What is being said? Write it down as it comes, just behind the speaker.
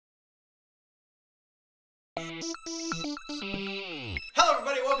Hello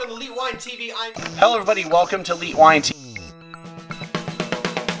everybody, welcome to Elite Wine TV. Hello everybody, welcome to Elite Wine TV.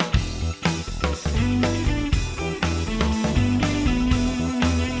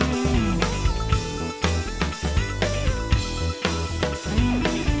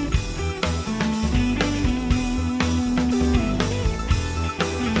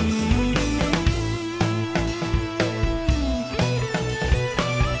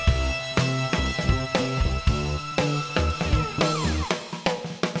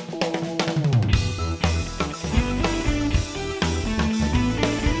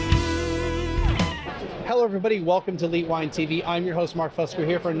 Hello everybody, welcome to Elite Wine TV. I'm your host Mark Fusco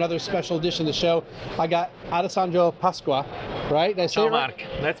here for another special edition of the show. I got Alessandro Pasqua, right? Did I say it right? Mark,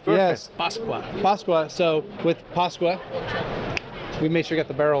 that's perfect. Yes. Pasqua. Pasqua, so with Pasqua, we made sure to get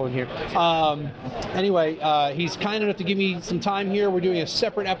the barrel in here. Anyway, he's kind enough to give me some time here. We're doing a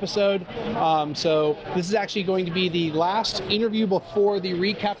separate episode. So this is actually going to be the last interview before the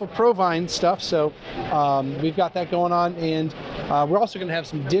recap of ProWein stuff. So we've got that going on. And we're also going to have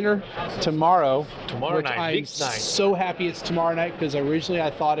some dinner tomorrow. Tomorrow night, I'm big night. So happy it's tomorrow night because originally I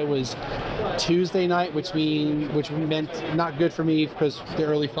thought it was Tuesday night, which meant not good for me because the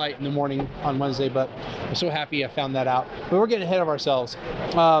early flight in the morning on Wednesday. But I'm so happy I found that out. But we're getting ahead of ourselves.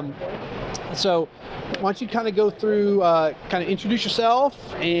 So why don't you kind of go through, kind of introduce yourself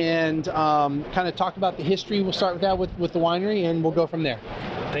and kind of talk about the history. We'll start with that with the winery and we'll go from there.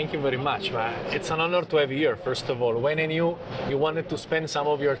 Thank you very much. It's an honor to have you here, first of all. When I knew you wanted to spend some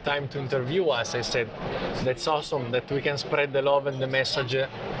of your time to interview us, I said, that's awesome that we can spread the love and the message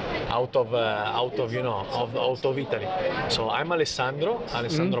out of Italy. So I'm Alessandro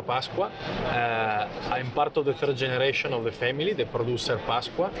Pasqua. I'm part of the third generation of the family, the producer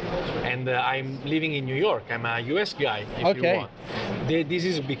Pasqua, and I'm living in New York. I'm a US guy, if you want. This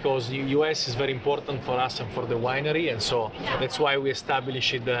is because US is very important for us and for the winery, and so that's why we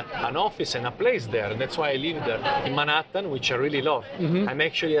established an office and a place there. That's why I live there in Manhattan, which I really love. I'm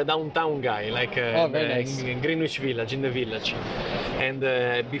actually a downtown guy, like in Greenwich Village, in the village. And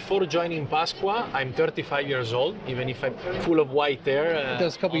before joining Pasqua, I'm 35 years old, even if I'm full of white hair. That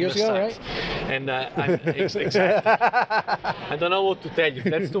was a couple years ago, right? And exactly. I don't know what to tell you.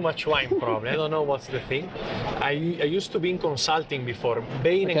 That's too much wine, probably. I don't know what's the thing. I used to be in consulting before.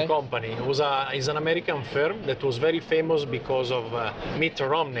 Bain and Company is an American firm that was very famous because of Mitt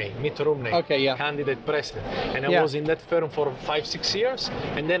Romney, candidate president. And I was in that firm for 5-6 years,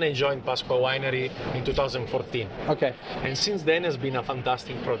 and then I joined Pasqua Winery in 2014. And since then has been a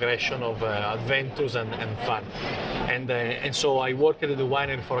fantastic progression of adventures and fun. And so I worked at the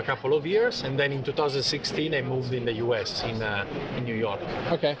winery for a couple of years, and then in 2016 I moved in the US, in New York.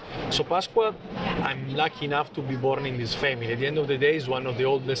 So Pasqua, I'm lucky enough to be born in this family. At the end of the day, is one of the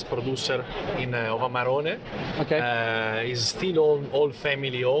oldest producer of Amarone. Is still all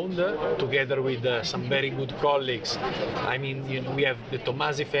family owned, together with some very good colleagues. I mean, we have the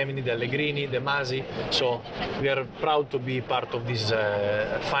Tomasi family, the Allegrini, the Masi. So we are proud to be part of this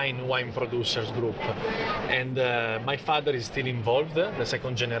fine wine producers group. And my father is still involved, the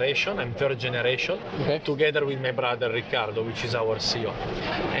second generation. I'm third generation, together with my brother Riccardo, which is our CEO.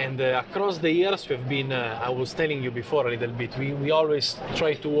 And across the years we've been, I was telling you before a little bit, we always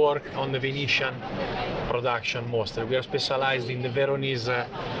try to work on the Venetian production mostly. We are specialized in the Veronese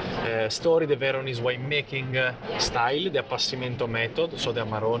story, the Veronese winemaking style, the Appassimento method, so the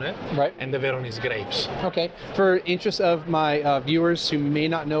Amarone, and the Veronese grapes. For interest of my viewers who may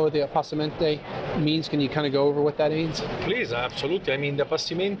not know what the Appassimento means, can you kind of go over what that means? Please, absolutely. I mean, the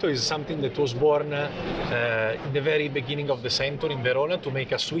Appassimento is something that was born in the very beginning of the century in Verona to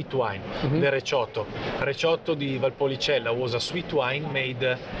make a sweet wine, the Recioto. Recioto di Valpolicella was a sweet wine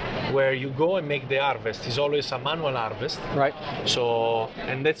made where you go and make the harvest. It's always a manual harvest. So,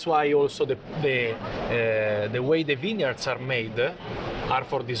 and that's why also the way the vineyards are made are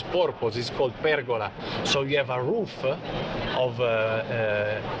for this purpose. It's called pergola. So you have a roof of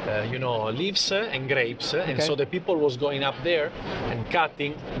leaves and grapes, and so the people was going up there and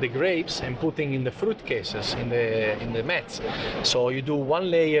cutting the grapes and putting in the fruit cases in the mats. So you do one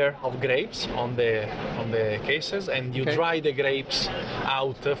layer of grapes on the cases, and you dry the grapes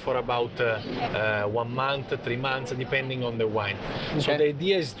out for about 1 month, 3 months, depending on the wine. So the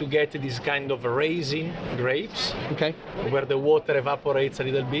idea is to get this kind of raisin grapes, where the water evaporates evaporates a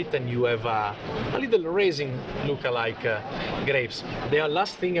little bit, and you have a little raisin look-alike grapes. The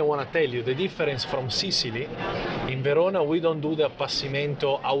last thing I want to tell you, the difference from Sicily, in Verona we don't do the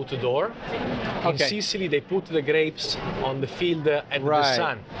appassimento outdoor. In Sicily they put the grapes on the field at the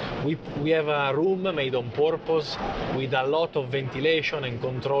sun. We have a room made on purpose with a lot of ventilation and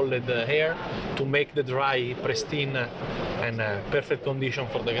controlled air to make the dry pristine and perfect condition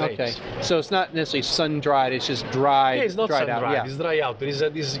for the grapes. Okay, so it's not necessarily sun-dried, it's just dry. Yeah, it's not sun-dried, yeah. It's dry out. There is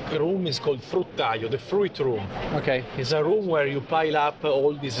this room is called fruttaio, the fruit room. Okay. It's a room where you pile up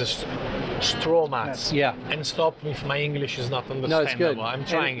all these straw mats. Yeah. And stop me if my English is not understandable. No, it's good. I'm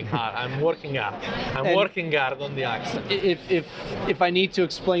trying hard. I'm working hard. I'm working hard on the accent. If I need to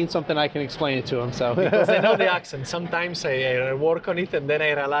explain something, I can explain it to him. So because I know the accent. Sometimes I work on it, and then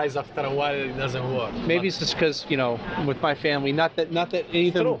I realize after a while it doesn't work. Maybe it's just because, you know, with my family, not that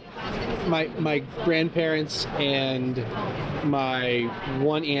either my grandparents and my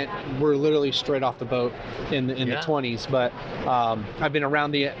one aunt were literally straight off the boat in the 20s, but I've been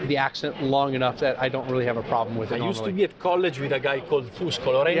around the accent long enough that I don't really have a problem with it. I used to be at college with a guy called Fusco,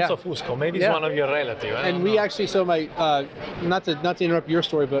 Lorenzo Fusco. Maybe it's one of your relatives. And we actually, so my not to interrupt your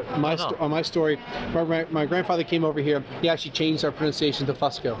story, but on my story, my grandfather came over here. He actually changed our pronunciation to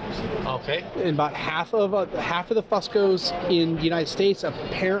Fusco. Okay. And about half of the Fuscos in the United States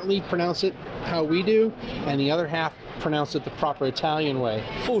apparently pronounce it how we do, and the other half pronounce it the proper Italian way.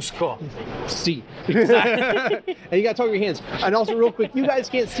 Fusco. Si. Exactly. And you got to talk with your hands. And also, real quick, you guys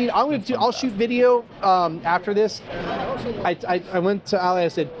can't see it. I'll shoot video after this. I went to Ali. I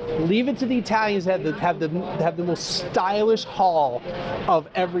said, leave it to the Italians to have the most stylish hall of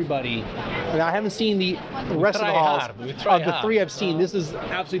everybody. And I haven't seen the rest of the halls. Of the three I've seen, this is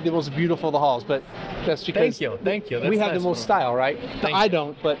absolutely the most beautiful of the halls. But that's because thank you. That's we have the most style, right? I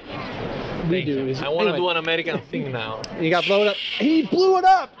don't, but we do. I want to do an American thing now. You got blown up. He blew it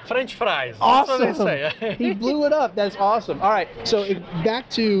up. French fries. Awesome. That's what I say. He blew it up. That's awesome. All right. So back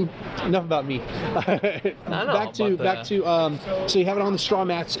to enough about me. Back to so you have it on the straw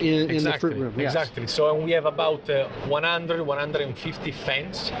mats in the fruit room. Yes. Exactly. So we have about 150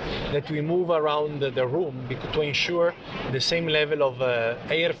 fans that we move around the room to ensure the same level of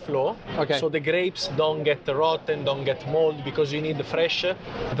airflow. Okay. So the grapes don't get rotten, don't get mold, because you need the fresh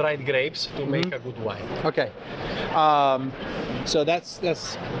dried grapes to make a good wine. Okay. So that's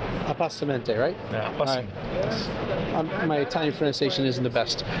appassimento, right? Yeah, appassimento. Right. My Italian pronunciation isn't the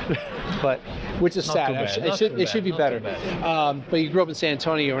best, but which is sad. It should be better. But you grew up in San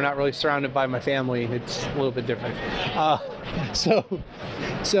Antonio. We're not really surrounded by my family. It's a little bit different. So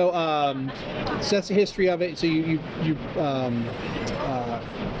that's the history of it. So you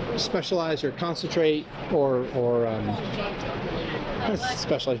specialize or concentrate or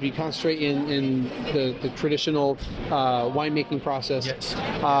specialize. You concentrate in the traditional winemaking process. Yes.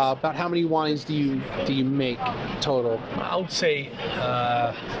 About how many wines do you make total? I would say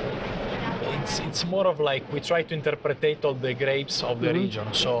it's more of like we try to interpret all the grapes of the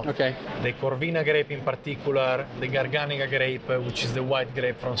region. So the Corvina grape in particular, the Garganega grape, which is the white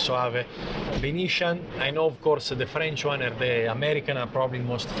grape from Soave, Venetian. I know, of course, the French one and the American are probably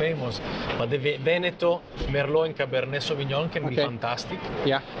most famous, but the Veneto, Merlot, and Cabernet Sauvignon can be fantastic.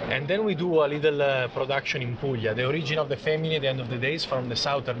 Yeah. And then we do a little production in Puglia. The origin of the family at the end of the day is from the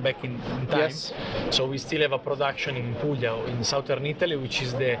southern back in time. Yes. So we still have a production in Puglia, in southern Italy, which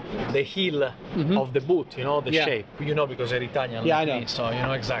is the heel of the boot, you know, the shape, you know, because they're Italian. Yeah, I know. So you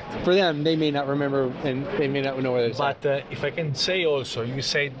know exactly. For them, they may not remember and they may not know where it's at. But if I can say also, you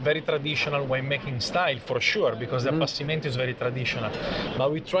say very traditional winemaking style for sure, because the appassimento is very traditional.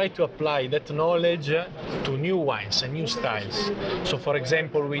 But we try to apply that knowledge to new wines and new styles. So for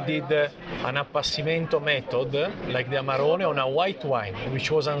example, we did an appassimento method like the Amarone on a white wine, which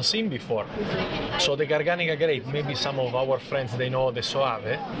was unseen before. So the Garganega grape, maybe some of our friends, they know the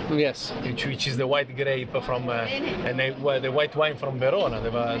Soave. Yes. Which is the white grape from and the white wine from Verona,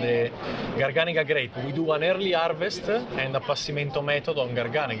 the Garganega grape. We do an early harvest and a passimento method on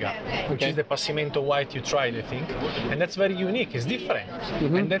Garganega, which is the passimento white you tried, I think, and that's very unique. It's different,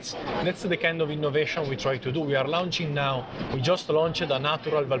 and that's the kind of innovation we try to do. We are launching now. We just launched a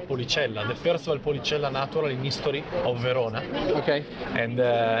natural Valpolicella, the first Valpolicella natural in history of Verona. Okay. And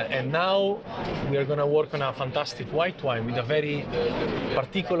now we are going to work on a fantastic white wine with a very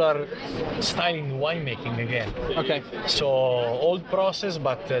particular style in winemaking again. Okay. So old process,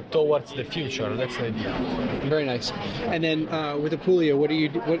 but towards the future. That's the idea. Very nice. And then with Apulia, what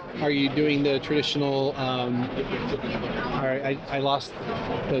are you doing? The traditional. I lost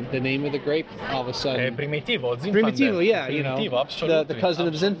the name of the grape all of a sudden. Primitivo. Primitivo, yeah, Primitivo, absolutely. The cousin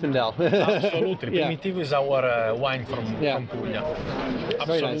of Zinfandel. Absolutely. Yeah. Primitivo is our wine from Puglia.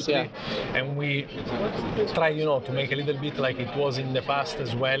 Absolutely. Nice, yeah. And we try, to make a little bit like it was in the past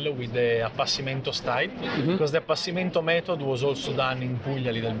as well with the appassimento style, because the appassimento method was also done in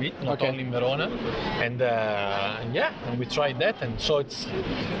Puglia a little bit, not only in Verona. And and we tried that, and so it's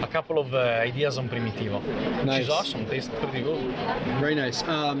a couple of ideas on Primitivo, which is awesome. Tastes pretty good. Very nice.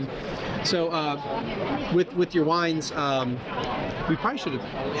 So with your wines, we probably should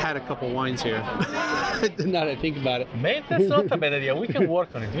have had a couple wines here. Now that I think about it. Maybe that's not a bad idea. We can work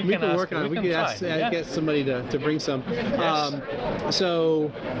on it. We can work on it. We can ask, get somebody to bring some. Yes.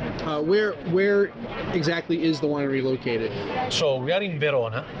 Where exactly is the winery located? So we are in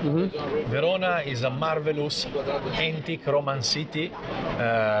Verona. Verona is a marvelous antique Roman city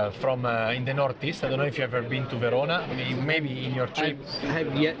from in the northeast. I don't know if you've ever been to Verona. Maybe in your trip. I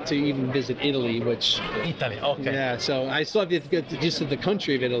have yet to even visit Italy, Italy, okay. Yeah, so I still have to get just to the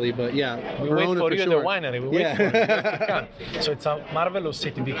country of Italy, but yeah, we Verona wait for you sure. at the winery. We wait for you. You have to come. So it's a marvelous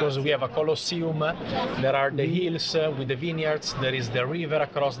city because we have a Colosseum. There are the hills with the vineyards. There is the river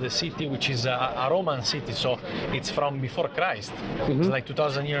across the city, which is a Roman city. So it's from before Christ. It's like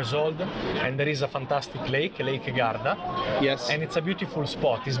 2,000 years old, and there is a fantastic lake, Lake Garda. Yes. And it's a beautiful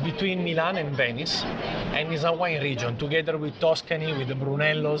spot. It's between Milan and Venice, and it's a wine region together with Tuscany, with the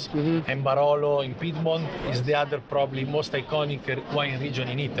Brunellos and Barolo in Piedmont. Is the other probably most iconic wine region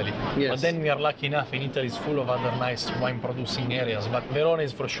in Italy. Yes. But then we are lucky enough in Italy is full of other nice wine producing areas, but Verona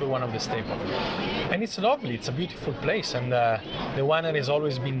is for sure one of the staples. And it's lovely, it's a beautiful place, and the winery has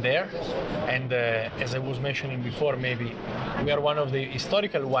always been there. And as I was mentioning before, maybe we are one of the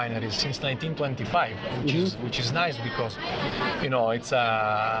historical wineries since 1925, which is nice because it's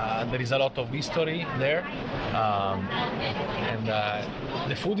there is a lot of history there, and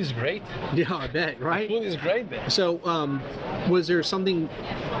the food is great. Yeah, I bet, right? The food is great there. So, was there something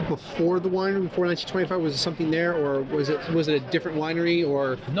before the winery, before 1925? Was there something there, or was it a different winery,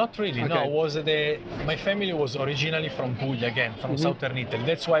 or? Not really. Okay. No, my family was originally from Puglia, again, from southern Italy.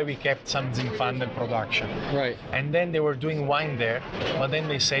 That's why we kept some Zinfandel production. Right. And then they were doing wine there, but then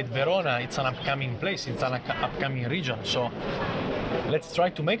they said Verona, it's an upcoming place, it's an upcoming region. So let's try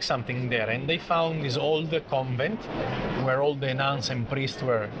to make something there. And they found this old convent where all the nuns and priests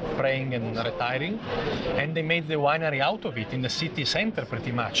were praying and retiring, and they made the winery out of it in the city center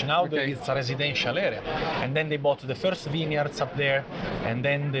pretty much. Now it's a residential area. And then they bought the first vineyards up there, and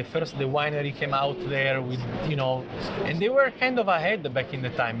then the winery came out there with, and they were kind of ahead back in the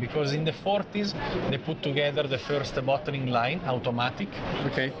time, because in the 40s they put together the first bottling line, automatic,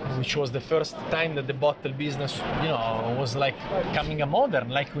 which was the first time that the bottle business, was like coming a modern,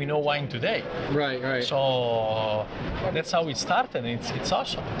 like we know wine today. Right, right. So that's how it started. It's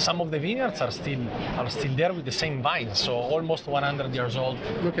awesome. Some of the vineyards are still there with the same vines, so almost 100 years old.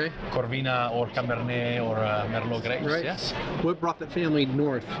 Okay. Corvina or Cabernet or Merlot grapes. Right. Yes. What brought the family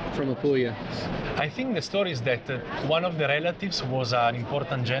north from Apulia? I think the story is that one of the relatives was an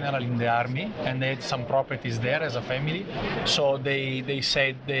important general in the army, and they had some properties there as a family. So they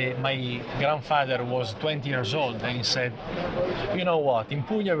said my grandfather was 20 years old, and he said, you know what, in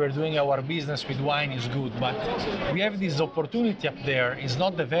Puglia we're doing our business with wine is good, but we have this opportunity up there, it's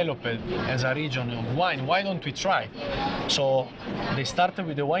not developed as a region of wine, why don't we try? So they started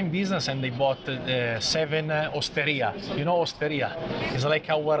with the wine business, and they bought 7 osteria. You know osteria? It's like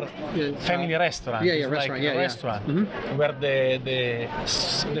our family restaurant. Yeah, it's restaurant. Like a restaurant where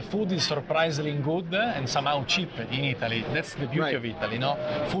the food is surprisingly good and somehow cheap in Italy. That's the beauty of Italy,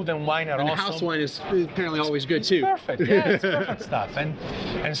 Food and wine are awesome. And house wine is apparently always good too. Perfect, yeah, it's perfect stuff.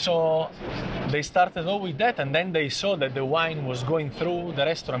 And so they started all with that, and then they saw that the wine was going through the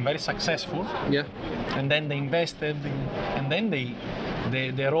restaurant very successful. Yeah. And then they invested, and then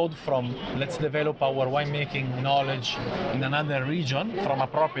they rode from let's develop our winemaking knowledge in another region from a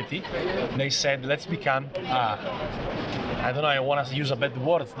property. They said let's become I don't know, I want to use a bad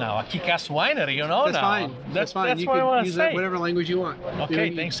words now, a kick-ass winery, That's now. fine. That's fine. That's You what I can want to use say. whatever language you want.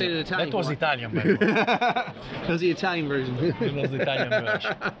 Okay, thanks. Say it in Italian. That was Italian, by the way. That was the Italian version. It was the Italian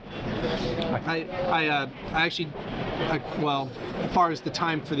version. I actually well, as far as the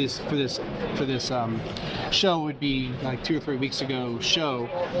time for this show would be like 2 or 3 weeks ago.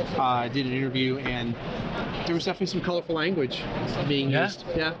 I did an interview, and there was definitely some colorful language being used.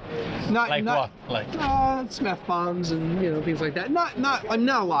 Yeah. Not what? Like some F bombs and things like that. Not a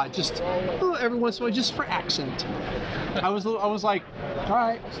lot. Just every once in a while, just for accent. I was like, all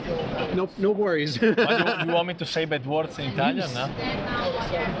right, no worries. You want me to say bad words in Italian? No?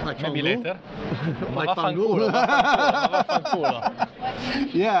 Like maybe later. Like vaffanculo.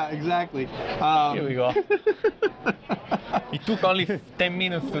 Yeah, exactly. Here we go. It took only 10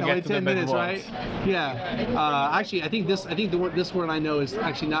 minutes to get to the bad words. Right? Yeah. Actually, I think this word I know is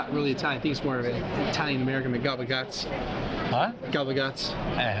actually not really Italian. I think it's more of an Italian American, the gabagats. Huh? Gabagats.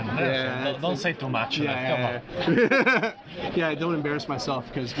 Don't say too much. Come on. Yeah, don't embarrass myself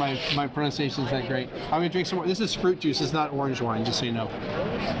because my pronunciation is that great. I'm gonna drink some more. This is fruit juice. It's not orange wine, just so you know.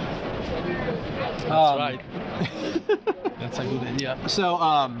 That's right. That's a good idea. So,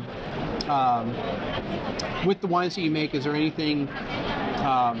 with the wines that you make, is there anything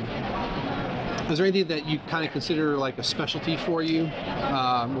that you kind of consider like a specialty for you,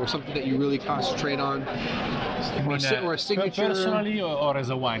 or something that you really concentrate on, or a signature? Personally, or as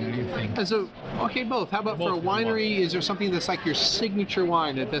a winery, you think? Okay, both. How about for a winery? Is there something that's like your signature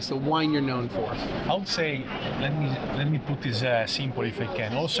wine, that's the wine you're known for? I would say, let me put this simple if I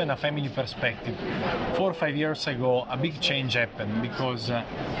can. Also in a family perspective, 4 or 5 years ago, a big change happened because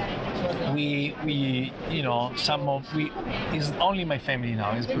it's only my family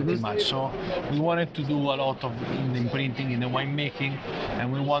now, it's pretty much. So we wanted to do a lot of in the imprinting, in the winemaking,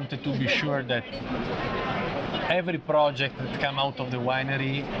 and we wanted to be sure that every project that comes out of the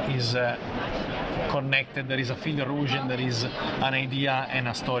winery is connected. There is a fil rouge, and there is an idea and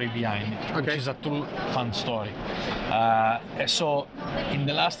a story behind it, which is a true fun story. So in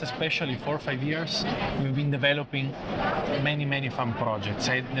the last especially 4 or 5 years, we've been developing many fun projects.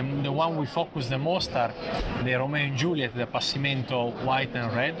 The one we focus the most are the Romeo and Juliet, the Passimento white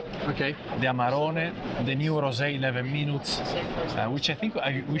and red, the Amarone, the new Rosé 11 minutes, which I think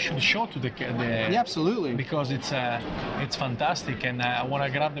we should show to the yeah, absolutely, because it's fantastic, and I want to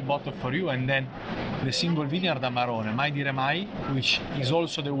grab the bottle for you, and then the single vineyard Amarone, Mai Dire Mai, which is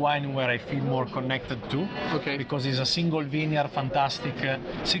also the wine where I feel more connected to, because it's a single vineyard, fantastic,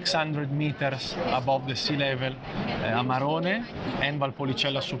 600 meters above the sea level, Amarone and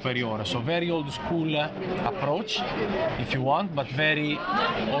Valpolicella Superiore. So very old school approach, if you want, but very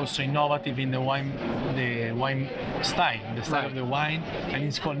also innovative in the wine style, the style of the wine, and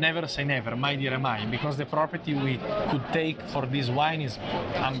it's called Never Say Never, Mai Dire Mai, because the property we could take for this wine is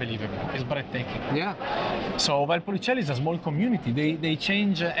unbelievable. It's breathtaking. Yeah. So Valpolicella is a small community. They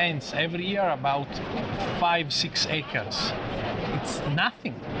change hands every year about 5-6 acres. It's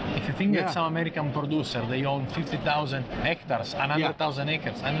nothing. If you think that some American producer, they own 50,000 hectares, 100,000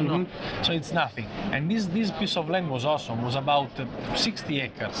 acres, I don't know. So it's nothing. And this piece of land was awesome. It was about 60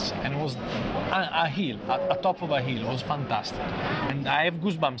 acres, and it was a hill, a top of a hill. It was fantastic. And I have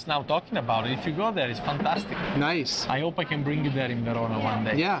goosebumps now talking about it. If you go there, it's fantastic. Nice. I hope I can bring you there in Verona one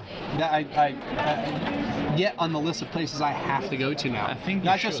day. Yeah. Yet on the list of places I have to go to now. I think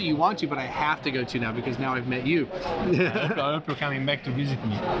not just that you want to, but I have to go to now because now I've met you. I hope you're coming back to visit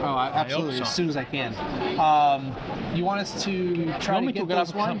me. Oh, absolutely, so. As soon as I can. You want us to try to get grab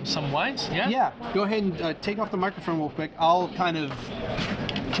wine? some wines? Yeah. Yeah. Go ahead and take off the microphone real quick. I'll kind of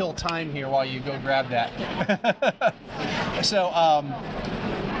kill time here while you go grab that. So,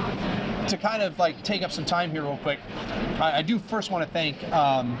 to kind of like take up some time here real quick, I do first want to thank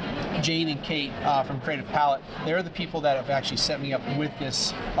Jane and Kate from Creative Palette. They're the people that have actually set me up with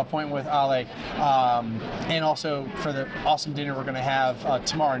this appointment with Ale, and also for the awesome dinner we're going to have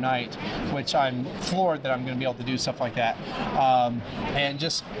tomorrow night, which I'm floored that I'm going to be able to do stuff like that, and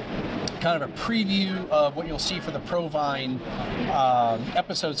just kind of a preview of what you'll see for the ProWein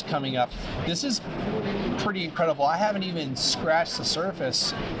episodes coming up. This is pretty incredible. I haven't even scratched the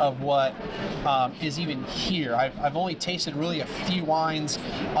surface of what is even here. I've only tasted really a few wines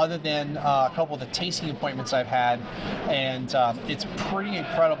other than a couple of the tasting appointments I've had, and it's pretty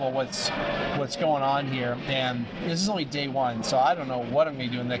incredible what's going on here. And this is only day one, so I don't know what I'm going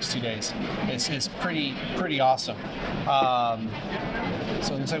to do in the next 2 days. It's pretty awesome.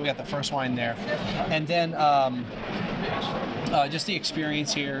 So it looks like we got the first wine there, and then just the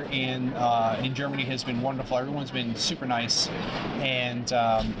experience here in Germany has been wonderful. Everyone's been super nice, and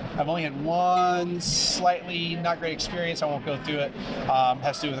I've only had one slightly not great experience. I won't go through it.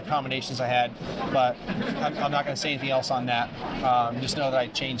 Has to do with the combinations I had, but I'm not going to say anything else on that. Just know that I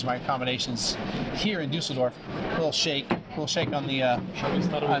changed my combinations here in Dusseldorf. A little shake. little shake on the Shall we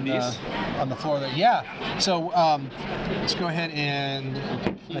start with this? On the floor there. Yeah. So let's go ahead and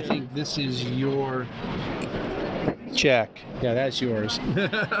I think this is your check. Yeah, that's yours.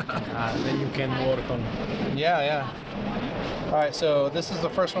 Then you can work on. Yeah. All right, so this is the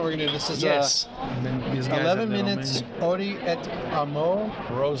first one we're gonna do. This is Yes. And then these guys 11 have their minutes Odi et Amo.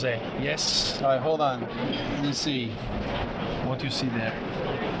 Rosé. Yes. All right, hold on. Let me see. What you see there?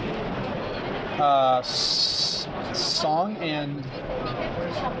 Song and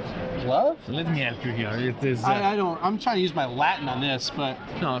love. Let me help you here. It is. I don't. I'm trying to use my Latin on this, but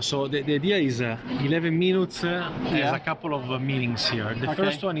No, so the idea is 11 minutes has a couple of meanings here. The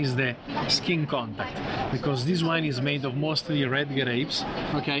first one is the skin contact, because this wine is made of mostly red grapes.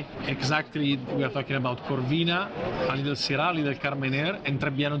 okay. Exactly, we are talking about Corvina, a little Syrah, a little Carmener, and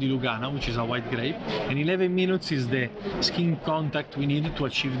Trebbiano di Lugana, which is a white grape. And 11 minutes is the skin contact we need to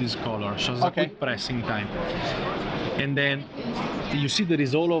achieve this color. So it's a quick pressing time. And then you see there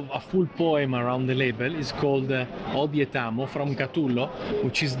is all of a full poem around the label. It's called Odi et Amo from Catullo,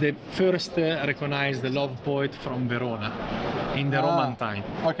 which is the first recognized love poet from Verona in the Roman time.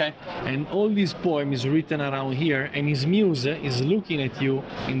 Okay. And all this poem is written around here, and his muse is looking at you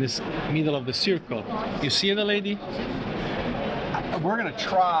in the middle of the circle. You see the lady? We're gonna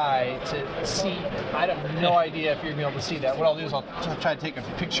try to see. I have no idea if you're gonna be able to see that. What I'll do is I'll try to take a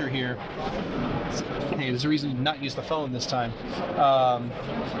picture here. Hey, there's a reason to not use the phone this time.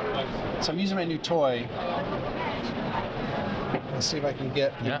 So I'm using my new toy. Let's see if I can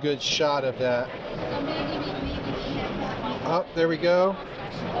get a good shot of that. Oh, there we go.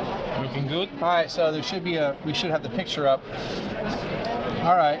 Looking good. All right, so there should be we should have the picture up.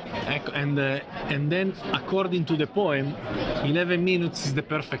 All right. And then, according to the poem, 11 minutes is the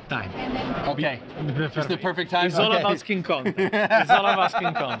perfect time. Okay. It's the perfect time? It's all about skin contact. It's all about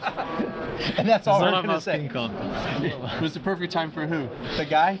skin contact. And that's all we're going to say. It was the perfect time for who? The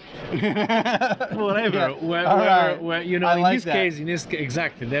guy? Whatever. Yeah. Where, you know, I in like this case,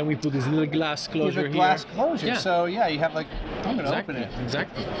 exactly. Then we put this little glass closure here. Glass closure. Yeah. So yeah, you have like, I'm going to open it.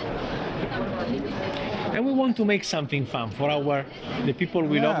 Exactly. And we want to make something fun for the people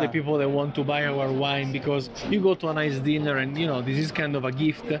we love, the people that want to buy our wine, because you go to a nice dinner and you know this is kind of a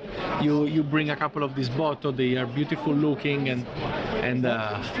gift. You bring a couple of these bottles, they are beautiful looking and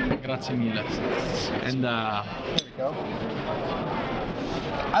grazie mille. And there we go.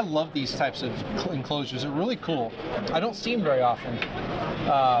 I love these types of enclosures. They're really cool. I don't see them very often,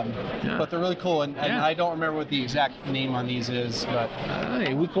 but they're really cool. And I don't remember what the exact name on these is, but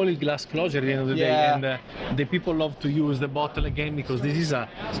we call it glass closure at the end of the day. And the people love to use the bottle again because this is a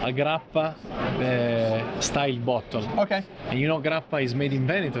grappa style bottle. Okay. And you know grappa is made in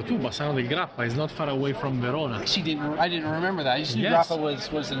Veneto too. Bassano del Grappa is not far away from Verona. I didn't remember that. I just knew grappa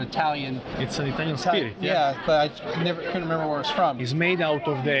was an Italian. It's an Italian spirit. Yeah, but I couldn't remember where it's from. It's made out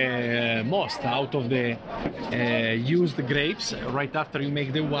of the used grapes. Right after you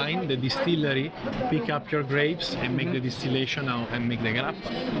make the wine, the distillery pick up your grapes and make the distillation and make the grappa.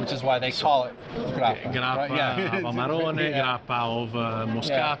 Which is why they call it grappa. Grappa of Amarone, grappa of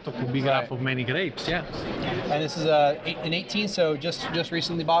Moscato, could be grappa of many grapes. Yeah. And this is an 18, so just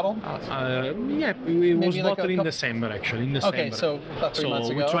recently bottled. Yeah, it was bottled in December actually. In December. Okay, so about 3 months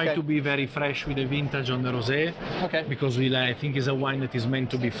ago. We try to be very fresh with the vintage on the rosé. Okay. Because I think it's a wine that is meant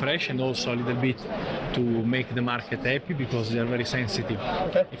to be fresh and also a little bit to make the market happy because they are very sensitive.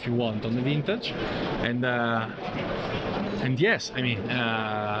 If you want on the vintage, and yes, I mean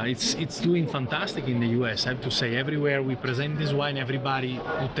it's doing fantastic in the US. I have to say, everywhere we present this wine, everybody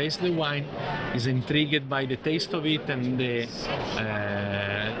who tastes the wine is intrigued by the taste of it and the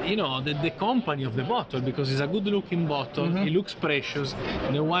the company of the bottle, because it's a good looking bottle. It looks precious,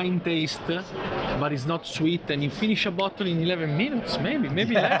 the wine taste, but it's not sweet, and you finish a bottle in 11 minutes, maybe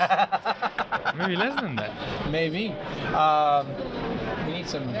less. Maybe less than that. Maybe. We need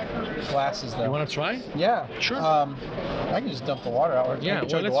some glasses though. You want to try? Yeah. Sure. I can just dump the water out. Yeah,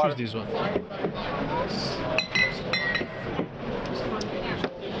 well, let's use this one.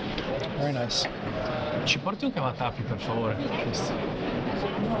 Very nice. Ci porti un cavatappi, per favore?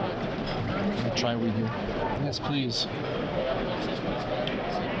 I'll try with you. Yes, please.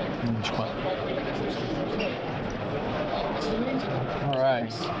 All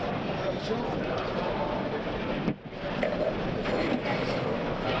right.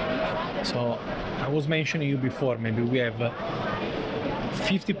 So I was mentioning you before, maybe we have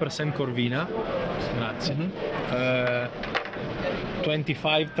 50% Corvina, grazie,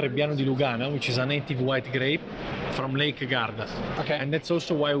 25 Trebbiano di Lugana, which is a native white grape from Lake Garda. Okay. And that's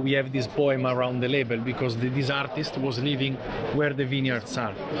also why we have this poem around the label, because this artist was living where the vineyards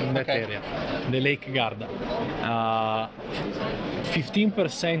are, in that area, the Lake Garda.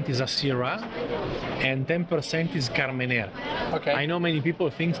 15% is a Syrah and 10% is Carmenere. Okay. I know many people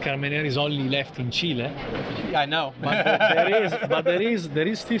think Carmenere is only left in Chile. Yeah, I know. But there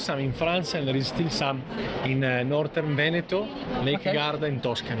is still some in France, and there is still some in northern Veneto, Lake Garda, and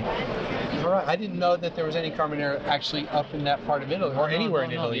Tuscany. All right. I didn't know that there was any Carmenere actually up in that part of Italy, or anywhere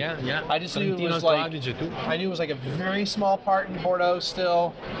in Italy. Yeah. I just knew it was Trentino like, Adige too. I knew it was like a very small part in Bordeaux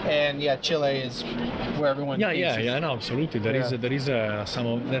still, and yeah, Chile is where everyone. No, absolutely. There is some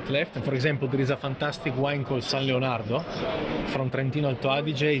of that left. And for example, there is a fantastic wine called San Leonardo from Trentino Alto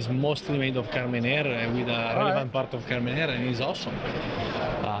Adige. It's mostly made of Carmenere with a relevant part of Carmenere, and it's awesome.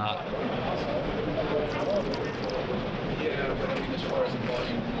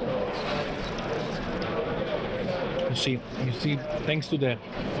 You see, thanks to the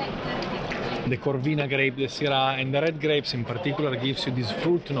Corvina grape, the Syrah, and the red grapes in particular gives you this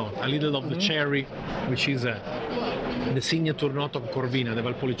fruit note, a little of the cherry, which is the signature note of Corvina, the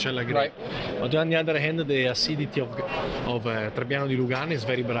Valpolicella grape. But on the other hand, the acidity of Trebbiano di Lugana is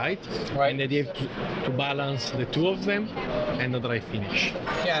very bright, and the idea to balance the two of them and the dry finish.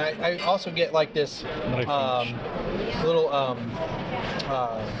 Yeah, I also get like this little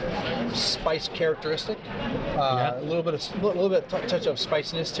spice characteristic, a little bit touch of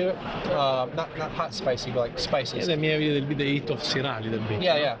spiciness to it. Not hot spicy, but like spices. Yeah, maybe a little bit the heat of Syrah, a little bit.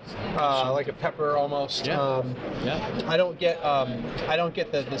 Yeah. Like a pepper almost. I don't get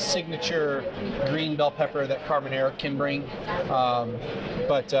the signature green bell pepper that Carmenere can bring,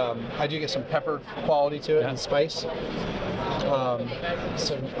 but I do get some pepper quality to it and spice.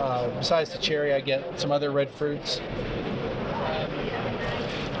 Besides the cherry, I get some other red fruits.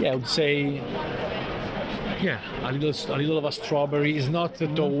 Yeah, I would say, a little of a strawberry. Is not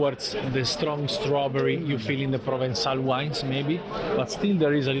towards the strong strawberry you feel in the Provençal wines, maybe, but still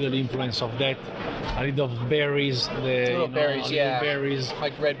there is a little influence of that. A little of berries, berries,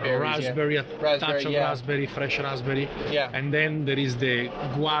 like red berries, raspberry, a touch of raspberry, fresh raspberry, and then there is the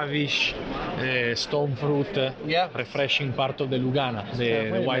guavish stone fruit, refreshing part of the Lugana,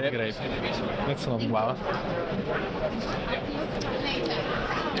 the white grape. That's not guava.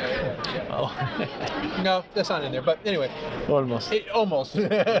 Oh. No, that's not in there. But anyway, almost. Almost.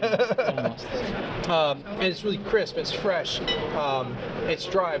 And it's really crisp. It's fresh. It's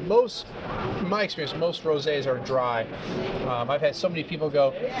dry. In my experience, most rosés are dry. I've had so many people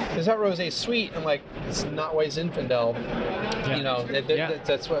go, "Is that rosé sweet?" I'm like, "It's not Zinfandel." Yeah. You know,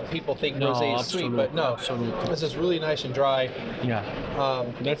 that's what people think rosé is sweet, but no, this is really nice and dry. Yeah.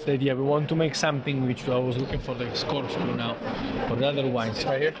 That's the idea. We want to make something which I was looking for the Scorsese now for the other wines.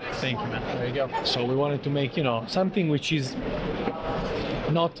 Right here. Thank you, man. There you go. So we wanted to make, something which is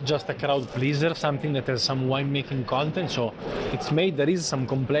not just a crowd pleaser, something that has some winemaking content. So it's made, there is some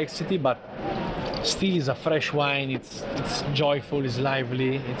complexity, but still is a fresh wine. It's joyful, it's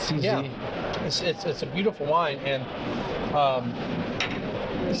lively, it's easy. Yeah. It's a beautiful wine, and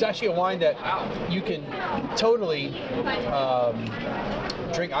it's actually a wine that you can totally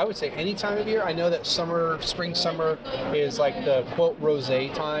drink, I would say, any time of year. I know that spring, summer is like the quote rosé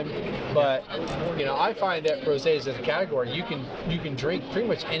time, but I find that rosés as a category you can drink pretty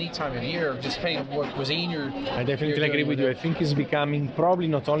much any time of year, just depending on what cuisine you're. I definitely agree with you. I think it's becoming, probably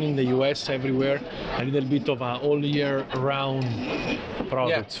not only in the US, everywhere, a little bit of a all year round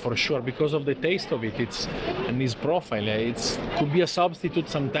products for sure, because of the taste of it. And its profile. It could be a substitute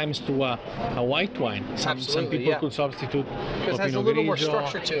sometimes to a white wine. Some people could substitute because it has a little more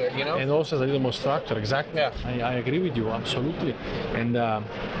structure to it, and also has a little more structure. Exactly. Yeah. I agree with you absolutely. And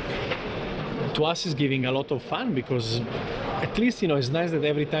to us is giving a lot of fun, because at least it's nice that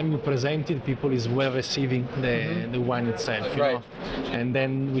every time you present it, people is well receiving the wine itself. You know? And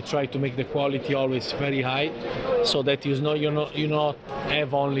then we try to make the quality always very high, so that you not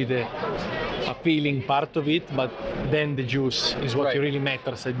have only the appealing part of it, but then the juice is what really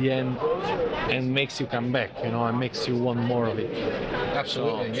matters at the end and makes you come back, and makes you want more of it.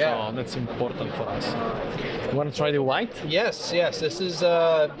 Absolutely, so that's important for us. You want to try the white? Yes. This is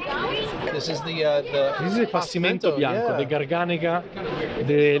the Passimento Bianco, the Garganega,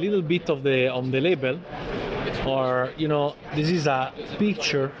 the little bit of on the label. Or this is a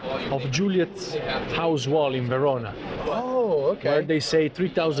picture of Juliet's house wall in Verona. Oh, okay. Where they say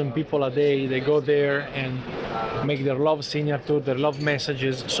 3,000 people a day, they go there and make their love signature, their love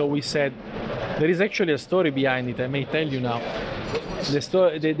messages. So we said, there is actually a story behind it, I may tell you now.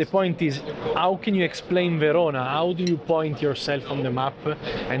 the point is, how can you explain Verona? How do you point yourself on the map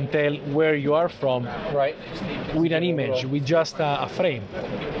and tell where you are from? Right. With an image, with just a frame.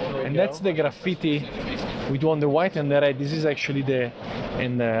 And that's the graffiti we do on the white and the red. This is actually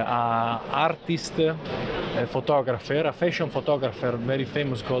an artist, a photographer, a fashion photographer, very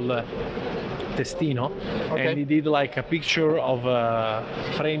famous, called Testino, and he did like a picture of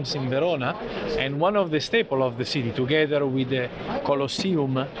frames in Verona, and one of the staple of the city, together with the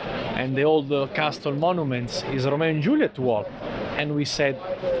Colosseum and the old castle monuments, is Romeo and Juliet wall. And we said,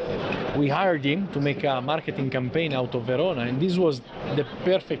 we hired him to make a marketing campaign out of Verona, and this was the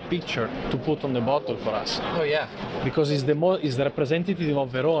perfect picture to put on the bottle for us. Oh yeah. Because it's the representative of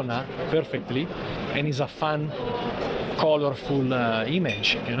Verona perfectly, and it's a fun, colorful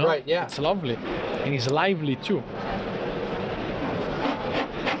image, you know? Right, yeah. It's lovely, and it's lively too.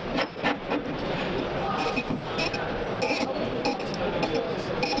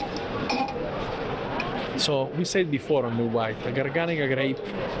 So we said before on the white, a Garganega grape.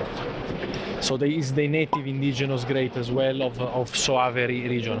 So there is the native indigenous grape as well of Soave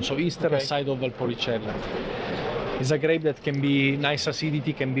region, so eastern side of Valpolicella. It's a grape that can be nice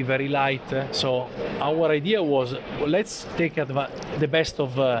acidity, can be very light. So our idea was, let's take the best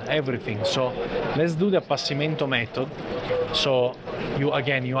of everything. So let's do the appassimento method. So you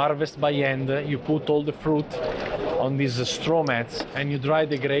harvest by hand, you put all the fruit on these straw mats, and you dry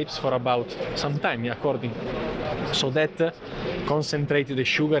the grapes for about some time, according, so that concentrate the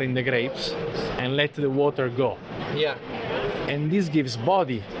sugar in the grapes and let the water go. Yeah. And this gives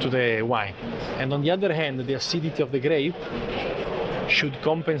body to the wine. And on the other hand, the acidity of the grape should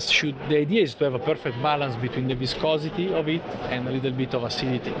compensate. The idea is to have a perfect balance between the viscosity of it and a little bit of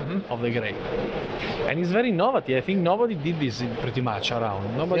acidity of the grape. And it's very innovative. I think nobody did this pretty much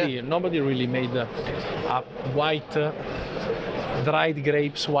around. Nobody really made a white dried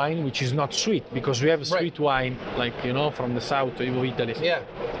grapes wine which is not sweet, because we have sweet wine, like, you know, from the south of Italy. Yeah.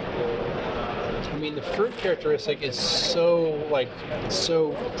 I mean, the fruit characteristic is so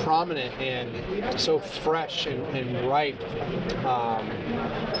prominent and so fresh and ripe.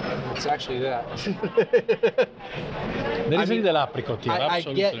 It's actually that. There is a little apricot here, I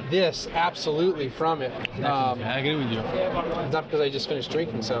get this absolutely from it. I agree with you. It's not because I just finished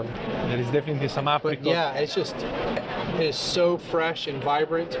drinking some. There is definitely some apricot. But yeah, it is so fresh and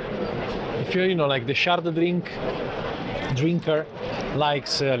vibrant. If you're, like the Chard drinker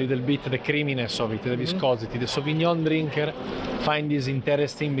likes a little bit the creaminess of it, the viscosity. The Sauvignon drinker find this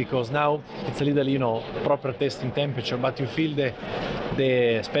interesting because now it's a little, proper tasting temperature, but you feel the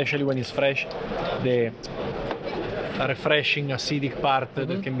especially when it's fresh, the refreshing acidic part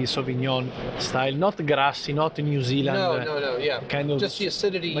that can be Sauvignon style, not grassy, not New Zealand. No, yeah. Kind of just the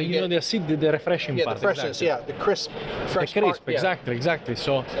acidity. But the acidity, the refreshing part. The freshness, exactly. The crisp, fresh the crisp, part, exactly.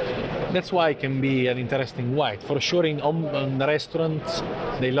 So that's why it can be an interesting white. For sure, in restaurants,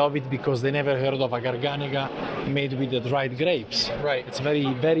 they love it because they never heard of a Garganega made with the dried grapes. Right. It's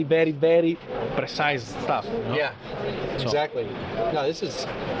very, very, very, very precise stuff. Yeah, exactly. No, this is.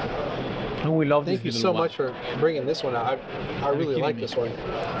 And we love Thank this you so one. much for bringing this one out. I really like this one.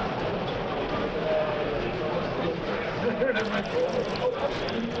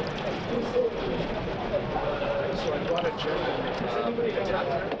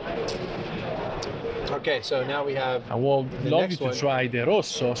 Okay, so now we have. I would love you to one. try the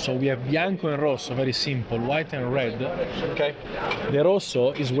Rosso. So we have Bianco and Rosso, very simple, white and red. Okay. The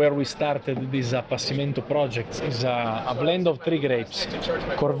Rosso is where we started this Appassimento project. It's a blend of 3 grapes,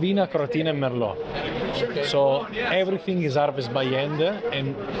 Corvina, Croatina and Merlot. Okay. So everything is harvested by hand,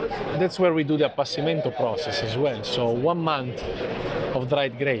 and that's where we do the Appassimento process as well. So 1 month of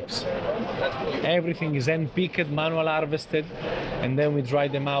dried grapes. Everything is hand-picked, manual harvested, and then we dry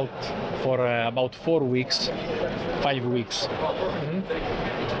them out for about 4 weeks, 5 weeks.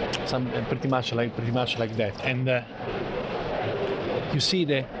 Pretty much like that. And you see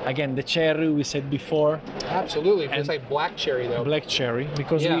the cherry we said before. Absolutely, it's like black cherry though. Black cherry,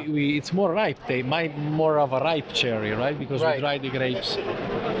 because it's more ripe. More of a ripe cherry, right? Because we dry the grapes.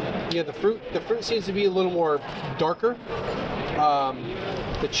 Yeah, the fruit seems to be a little more darker.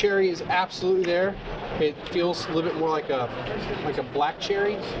 The cherry is absolutely there. It feels a little bit more like a black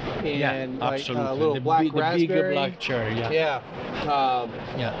cherry, and like a little black raspberry. The big black cherry, yeah.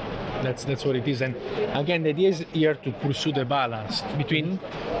 That's what it is. And again, the idea is here to pursue the balance between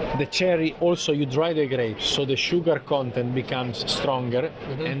the cherry. Also, you dry the grapes, so the sugar content becomes stronger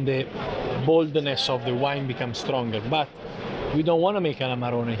and the boldness of the wine becomes stronger. But we don't want to make an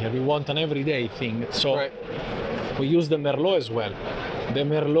Amarone here. We want an everyday thing. So we use the Merlot as well. The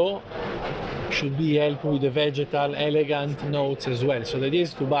Merlot should be helped with the vegetal, elegant notes as well. So the idea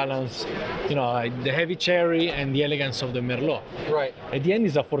is to balance, you know, like the heavy cherry and the elegance of the Merlot. Right. At the end,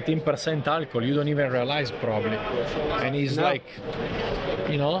 it's a 14% alcohol. You don't even realize probably, and it's like,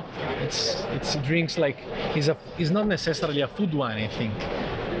 you know, it's drinks like it's not necessarily a food wine. I think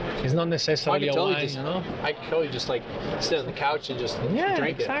it's not necessarily a wine. You know, I could totally just like sit on the couch and just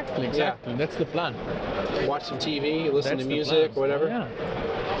drink exactly, it. Exactly. That's the plan. Watch some TV, listen to music, or whatever. Yeah.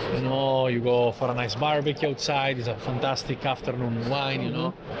 You know, you go for a nice barbecue outside. It's a fantastic afternoon wine. You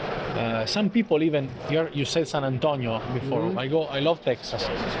know, some people even you said San Antonio before. I love Texas.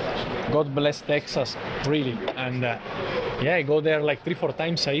 God bless Texas, really. And I go there like 3-4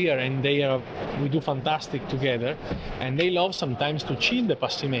 times a year, and we do fantastic together. And they love sometimes to chill the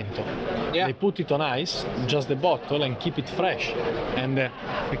Passimento. Yeah. They put it on ice, just the bottle, and keep it fresh. And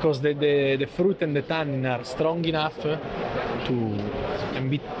because the fruit and the tannin are strong enough and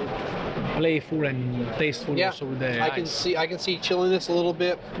be playful and tasteful also with the ice. I can see chilling this a little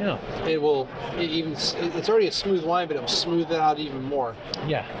bit. Yeah. It's already a smooth wine, but it'll smooth it out even more.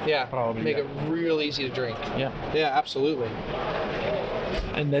 Yeah. Probably. Make it real easy to drink. Yeah. Yeah, absolutely.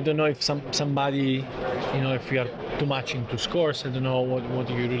 And I don't know if somebody, you know, if you are too much into scores, I don't know what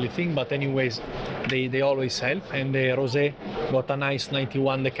you really think, but anyways, they always help. And the Rosé got a nice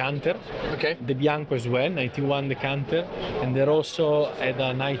 91 decanter. Okay. The Bianco as well, 91 decanter. And the Rosso had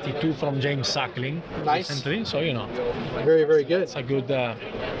a 92 from James Suckling recently. So, you know, very, very good. It's a good little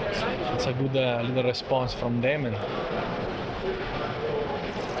response from them. And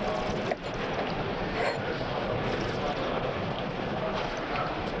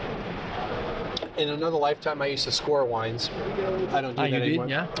in another lifetime, I used to score wines. I don't do that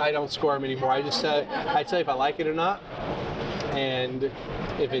anymore. I don't score them anymore. I just I tell you if I like it or not, and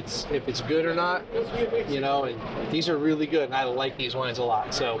if it's good or not, you know. And these are really good, and I like these wines a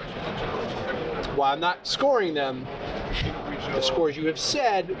lot. So while I'm not scoring them, the scores you have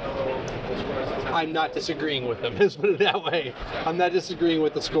said, I'm not disagreeing with them. Let's put it that way. I'm not disagreeing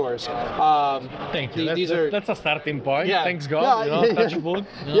with the scores. Thank you. That's a starting point. Yeah. Thanks God. No, you know, touch wood.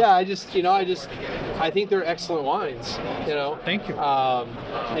 Yeah, I think they're excellent wines. You know. Thank you.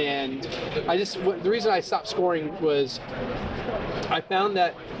 And the reason I stopped scoring was I found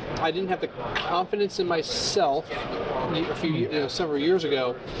that I didn't have the confidence in myself several years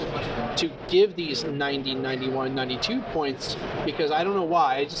ago to give these 90, 91, 92 points, because I don't know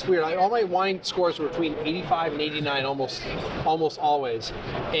why. It's just weird. All my wine scores were between 85 and 89 almost always.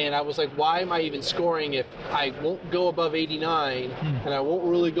 And I was like, why am I even scoring if I won't go above 89 and I won't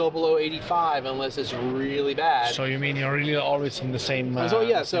really go below 85 unless it's really bad? So you mean you're really always in the same that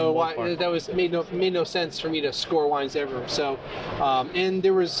made no sense for me to score wines ever. So and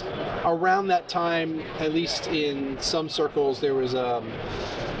there was around that time, at least in some circles, there was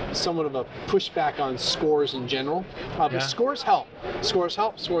somewhat of a pushback on scores in general. But scores help.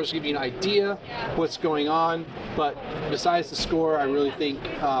 Scores give you an idea what's going on. But besides the score, I really think,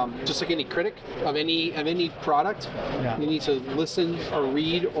 just like any critic of any product, you need to listen or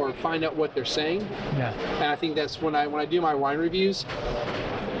read or find out what they're saying. Yeah. And I think that's when I do my wine reviews,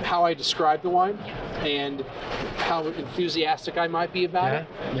 how I describe the wine and how enthusiastic I might be about it.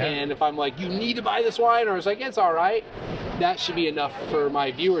 Yeah. And if I'm like, you need to buy this wine, or it's like, it's all right, that should be enough for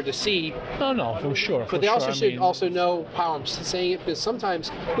my viewer to see. No, for sure. But they also should also know how I'm saying it, because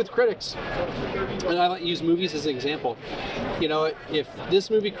sometimes with critics, and I like to use movies as an example, you know, if this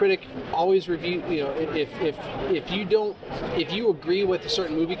movie critic always review, you know, if you agree with a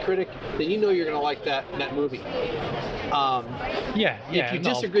certain movie critic, then you know you're going to like that movie. If you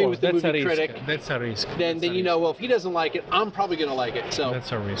disagree with the movie critic, that's a risk. Then you know, well, if he doesn't like it, I'm probably going to like it. So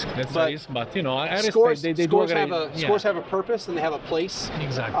that's a risk. But you know, I respect scores have a purpose and they have a place.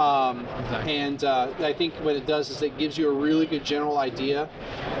 Exactly. And I think what it does is it gives you a really good general idea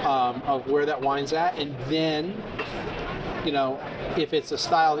of where that wine's at, and then, you know, if it's a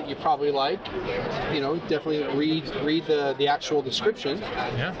style that you probably like, you know, definitely read the actual description.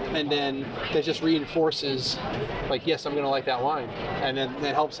 Yeah. And then that just reinforces, like, yes, I'm going to like that wine, and then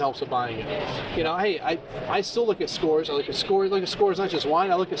that helps with buying it. You know, hey, I still look at scores. I look at scores not just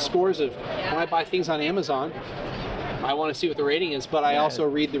wine. I look at scores of when I buy things on Amazon. I want to see what the rating is, but I also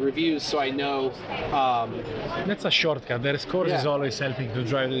read the reviews so I know. That's a shortcut. The scores is always helping to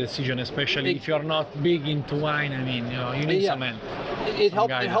drive the decision, especially if you're not big into wine. I mean, you know, you need some help. It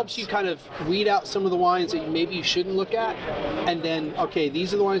helps you kind of weed out some of the wines that maybe you shouldn't look at, and then, okay,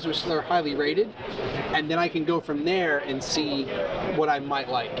 these are the wines which are highly rated. and then I can go from there and see what I might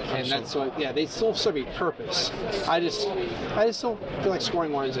like. And that's what, yeah, they still serve a purpose. I just don't feel like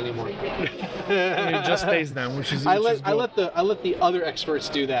scoring wines anymore. You just taste them, which is I let the other experts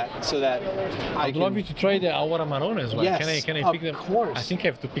do that, so that I'd love you to try the our Amarone as well. Yes, can I pick them? Of course. I think I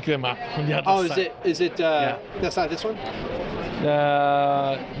have to pick them up on the other side. Is it Yeah. That's not this one?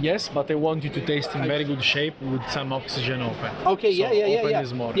 Yes, but I want you to taste in very good shape with some oxygen open. Okay, So open yeah.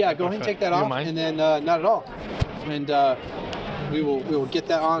 is more Yeah, go ahead and take that off, mind? and then not at all. And we will get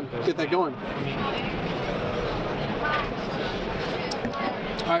that going.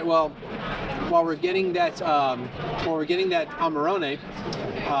 All right. Well, while we're getting that Amarone,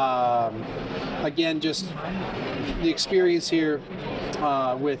 again, just the experience here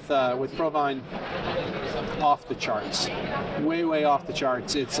with ProWein, off the charts, way off the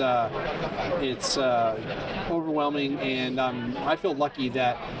charts. It's overwhelming, and I feel lucky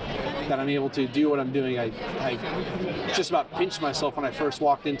that I'm able to do what I'm doing. I just about pinched myself when I first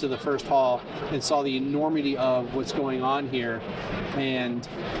walked into the first hall and saw the enormity of what's going on here, and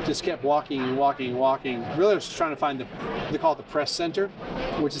just kept walking and walking and walking. Really, I was just trying to find they call it the press center,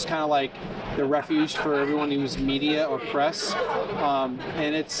 which is kind of like the refuge for everyone who's media or press,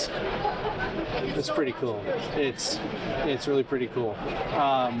 and it's pretty cool. It's really pretty cool.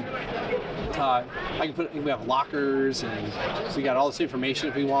 We have lockers, and we got all this information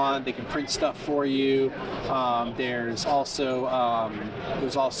if we want. They can print stuff for you. There's also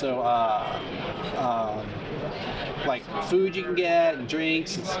like food you can get and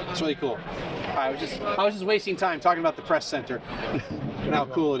drinks. It's really cool. I was just wasting time talking about the press center and how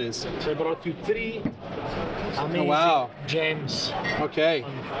cool it is. So I brought you 3 amazing gems. Okay.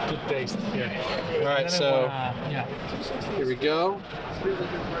 To taste. Yeah. All right. So here we go.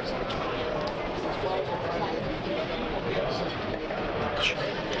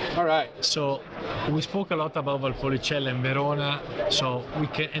 All right. So we spoke a lot about Valpolicella and Verona, so we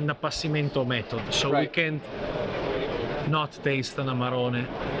can, and the Appassimento method. So we can't not taste an Amarone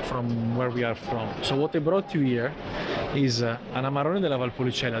from where we are from. So what I brought you here is an Amarone della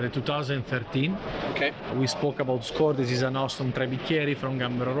Valpolicella, the 2013. Okay. We spoke about score. This is an Austin Tre Bicchieri from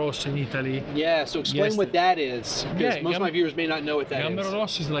Gambero Rosso in Italy. Yeah, so explain what that is, because most of my viewers may not know what that is. Gambero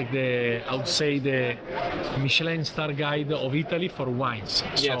Rosso is like I would say the Michelin star guide of Italy for wines.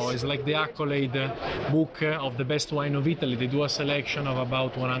 So it's like the accolade book of the best wine of Italy. They do a selection of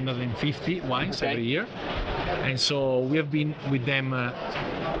about 150 wines every year. And so we have been with them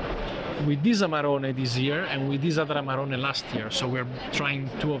with this Amarone this year and with this other Amarone last year. So we're trying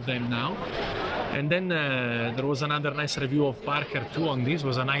 2 of them now. And then there was another nice review of Parker too on this. It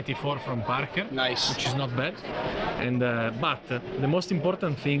was a 94 from Parker. Nice. Which is not bad. And but the most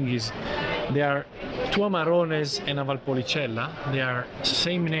important thing is there are 2 Amarones and a Valpolicella. They are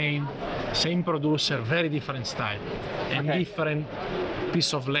same name, same producer, very different style, and different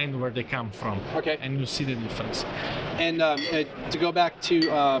piece of land where they come from. Okay. And you'll see the difference. And to go back to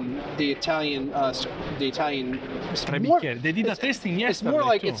the Italian Tre Bicchieri. They did a tasting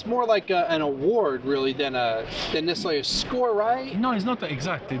yesterday. It's more like an award really than necessarily a score, right? No, it's not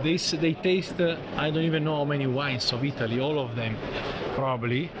exactly. They taste I don't even know how many wines of Italy, all of them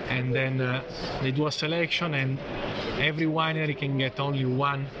probably, and then they do a selection, and every winery can get only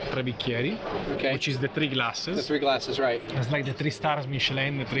 1 Tre Bicchieri, which is the 3 glasses. The 3 glasses, right? It's like the 3 stars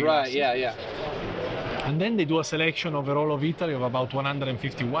Michelin, the 3 right, glasses. Yeah. And then they do a selection overall of Italy of about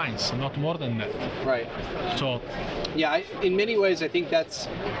 150 wines, not more than that. Right. So, yeah, in many ways, I think that's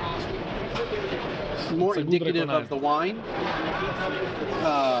more indicative of the wine,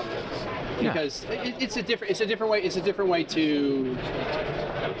 because it's a different way to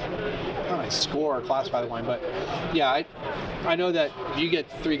score or classify the wine. But yeah, I know that if you get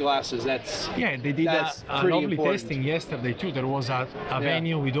 3 glasses, that's they did a lovely important tasting yesterday too. There was a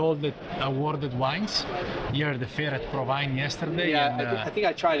venue with all the awarded wines here at the fair at ProWein yesterday. Yeah, and, I think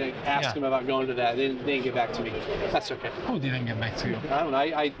I tried to ask them about going to that. They didn't get back to me. That's okay. Who didn't get back to you? I don't know.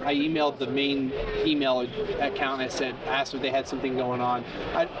 I emailed the main email account and asked if they had something going on.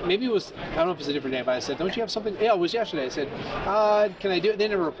 Maybe it was, I don't know if it's a different day, but I said, don't you have something? Yeah, it was yesterday. I said, can I do it? They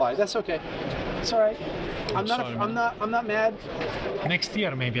never replied. That's okay. It's all right. I'm not mad. Next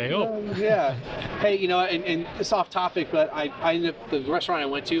year, maybe, I hope. Yeah. Hey, you know, and it's off topic, but I ended up, the restaurant I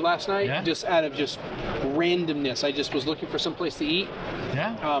went to last night, just out of just randomness, I just was looking for some place to eat.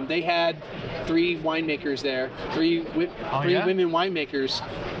 Yeah. They had 3 winemakers there, 3 women winemakers,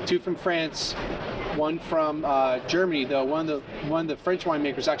 2 from France, 1 from Germany, though. One of the French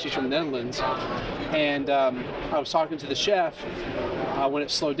winemakers actually is from the Netherlands. And I was talking to the chef, when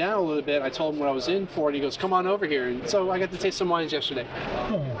it slowed down a little bit, I told him what I was in for, and he goes, "Come on over here." And so I got to taste some wines yesterday.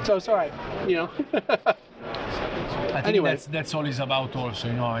 So it's all right, you know. I think that's all it's about also,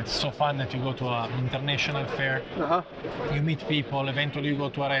 you know, it's so fun that you go to an international fair, you meet people, eventually you go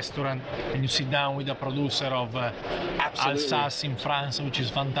to a restaurant and you sit down with the producer of Alsace in France, which is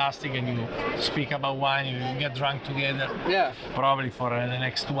fantastic, and you speak about wine, you get drunk together, probably for the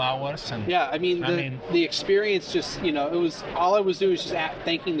next 2 hours. And I mean, the experience just, you know, it was, all I was doing was just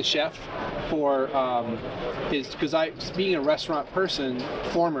thanking the chef for because being a restaurant person,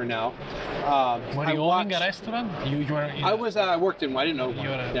 former now. Were you owning a restaurant? I worked in one. I didn't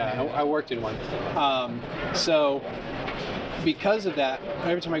know. I worked in one. So because of that,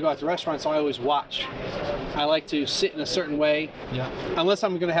 every time I go out to restaurants, I always watch. I like to sit in a certain way. Unless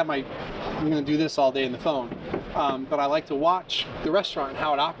I'm going to do this all day in the phone. But I like to watch the restaurant and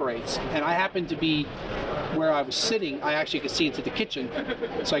how it operates. And I happen to be where I was sitting. I actually could see into the kitchen,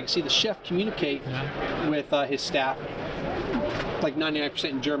 so I could see the chef communicate with his staff. Like 99%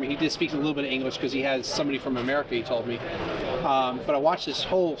 in German. He did speak a little bit of English because he has somebody from America, he told me. But I watched this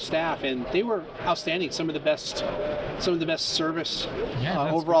whole staff, and they were outstanding. Some of the best service,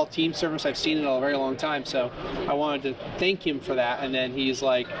 overall team service I've seen in a very long time. So I wanted to thank him for that. And then he's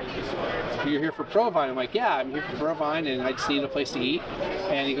like, "You're here for ProWein?" I'm like, "Yeah, I'm here for ProWein, and I just need a place to eat."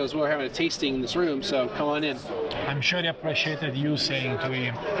 And he goes, "Well, we're having a tasting in this room, so come on in." I'm sure he appreciated you saying to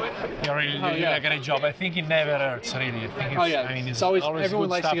him, "You're really doing a great job." I think it never hurts, really. I think it's, I mean, it's always everyone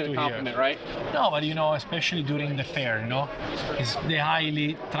likes to get a compliment, right? No, but you know, especially during the fair, you know, it's the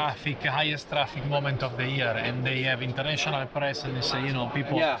highest traffic moment of the year, and they have international press, and they say, you know,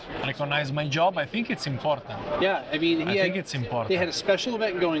 people recognize my job. I think it's important. Yeah, I mean, I think it's important. They had a special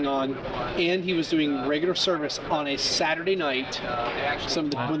event going on, and he was doing regular service on a Saturday night,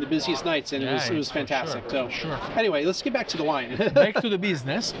 one of the busiest nights, and it was fantastic. So anyway, let's get back to the wine. Back to the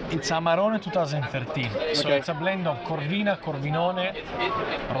business. It's Amarone 2013. So it's a blend of Corvina, Corvinone,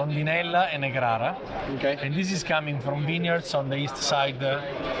 Rondinella, and Negrara. And this is coming from vineyards on the east side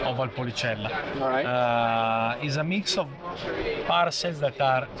of Valpolicella. It's a mix of parcels that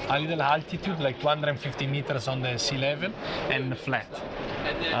are a little altitude, like 250 meters on the sea level, and flat.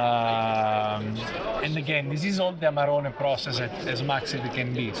 And again, this is all the Amarone process as max as it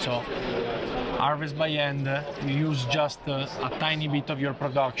can be. So harvest by hand, you use just a tiny bit of your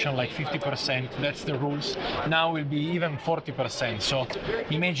production, like 50%, that's the rules. Now will be even 40%. So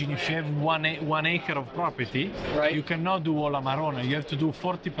imagine if you have one acre of property, you cannot do all Amarone, you have to do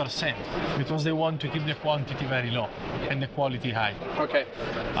 40% because they want to keep the quantity very low and the quality high.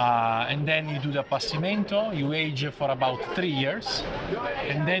 And then you do the appassimento, you age for about 3 years,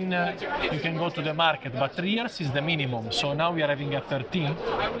 and then you can go to the market, but 3 years is the minimum. So now we are having a 13.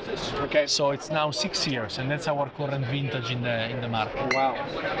 So it's now 6 years, and that's our current vintage in the market. Wow.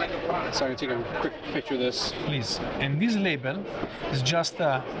 So I'm going to take a quick picture of this. Please. And this label is just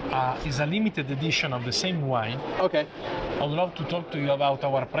is a limited edition of the same wine. I would love to talk to you about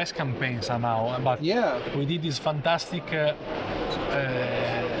our press campaign somehow, but we did this fantastic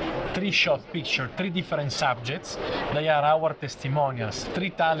 3-shot picture, 3 different subjects. They are our testimonials, 3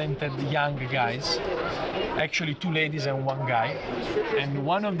 talented young guys, actually 2 ladies and 1 guy. And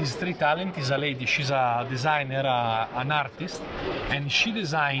one of these 3 talent is a lady. She's a designer, an artist, and she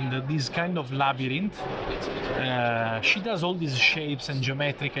designed this kind of labyrinth. She does all these shapes and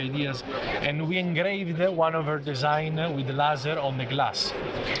geometric ideas, and we engraved one of her design with laser on the glass.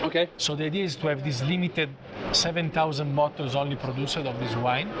 So the idea is to have this limited 7,000 bottles only produced of this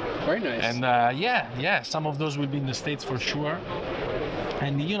wine. Very nice. And some of those will be in the States for sure.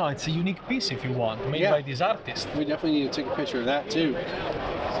 And you know, it's a unique piece if you want, made by this artist. We definitely need to take a picture of that too.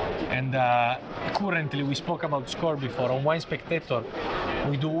 And currently, we spoke about score before on Wine Spectator.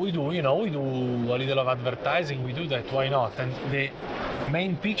 We do a little of advertising. We do that. Why not? And the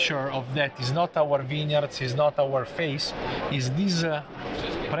main picture of that is not our vineyards, is not our face, is this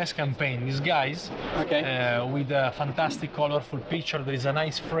press campaign. These guys with a fantastic, colorful picture. There is a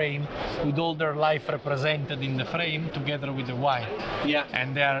nice frame with all their life represented in the frame, together with the wine.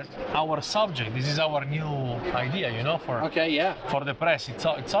 And they are our subject. This is our new idea, you know, for the press. It's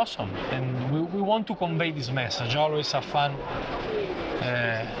awesome, and we want to convey this message. Always a fun,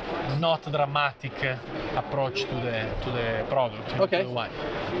 not dramatic approach to the product, to the wine.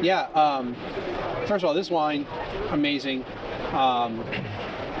 First of all, this wine, amazing.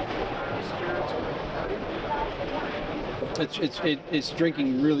 It's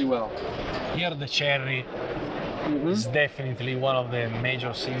drinking really well. Here the cherry is definitely one of the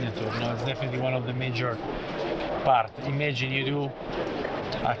major signatures. No, it's definitely one of the major part. Imagine you do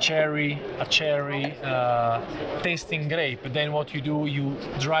a cherry tasting grape. Then what you do, you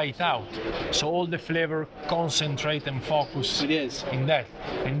dry it out, so all the flavor concentrate and focus in that.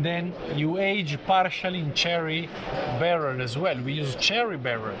 And then you age partially in cherry barrel as well. We use cherry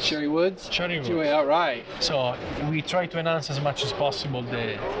barrels. Cherry woods? Cherry woods. All right. So we try to enhance as much as possible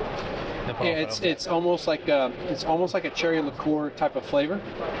the profile. Yeah, it's almost like a cherry liqueur type of flavor.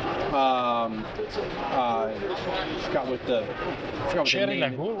 I forgot what the cherry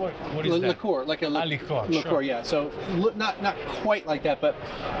liqueur. What is that? Liqueur, like a liqueur. Liqueur, sure. yeah. So not quite like that, but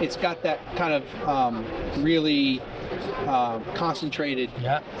it's got that kind of really concentrated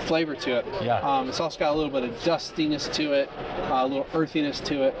flavor to it. Yeah. It's also got a little bit of dustiness to it, a little earthiness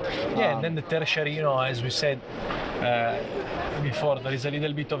to it. Yeah, and then the tertiary, you know, as we said before, there is a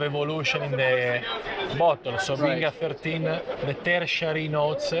little bit of evolution in the bottle. So being a 13, the tertiary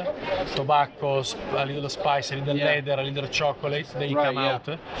notes, tobacco, a little spice, a little leather, a little chocolate, they come out,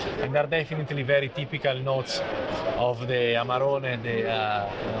 and they're definitely very typical notes of the Amarone,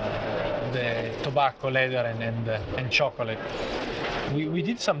 the tobacco, leather, and chocolate. We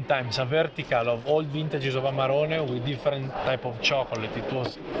did sometimes a vertical of old vintages of Amarone with different type of chocolate. It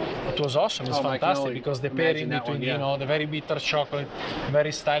was awesome. It's fantastic because the pairing between you know, the very bitter chocolate,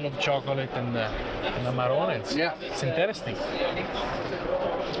 very style of chocolate, and Amarone. It's interesting.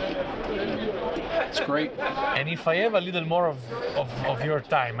 It's great. And if I have a little more of your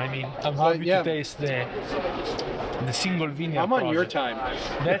time, I mean, I'm happy to taste the single vineyard. I'm on your time.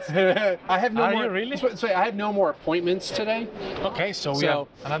 That's I have no more. You really? So I have no more appointments today. Okay, so we have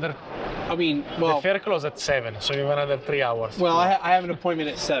another. I mean, well, the fair close at 7, so you have another 3 hours. Well, I have an appointment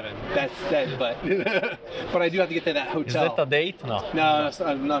at 7. That's that, but but I do have to get to that hotel. Is that a date? No. No,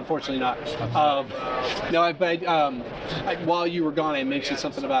 unfortunately not. While you were gone, I mentioned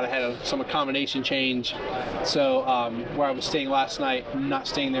something about I had some accommodation change. So where I was staying last night, I'm not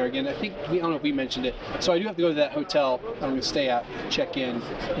staying there again. I don't know if we mentioned it. So I do have to go to that hotel I'm going to stay at, check in,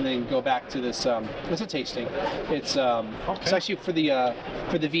 and then go back to this. It's a tasting. It's actually for the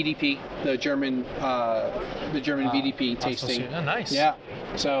VDP. The German VDP tasting. Nice. Yeah.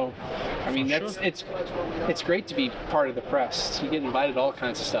 So, I mean, it's great to be part of the press. You get invited to all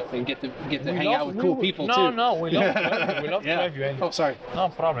kinds of stuff and get to hang out with cool people too. No, we love to have you. We love to have you. Oh, sorry. No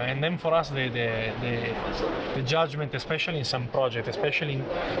problem. And then for us, the judgment, especially in some project, especially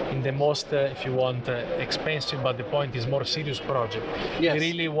in the most, if you want, expensive, but the point is more serious project. Yes. We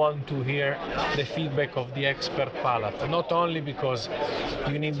really want to hear the feedback of the expert palate. Not only because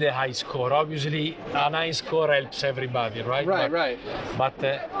you need the high score. Obviously, an high score helps everybody, right? Right. But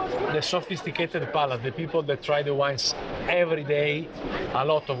the sophisticated palate, the people that try the wines every day, a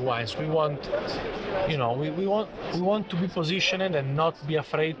lot of wines. We want, you know, we want to be positioned and not be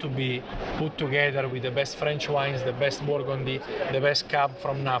afraid to be put together with the best French wines, the best Burgundy, the best Cab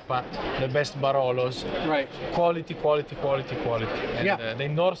from Napa, the best Barolos. Right. Quality. And the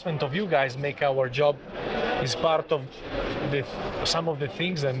endorsement of you guys make our job, is part of some of the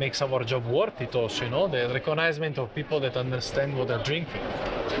things that makes our job worth it also, you know, the recognition of people that understand what they're drinking.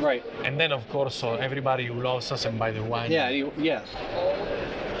 Right. And then, of course, everybody who loves us and buy the wine. Yeah.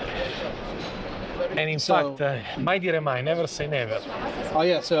 And in fact, mai dire mai, never say never. Oh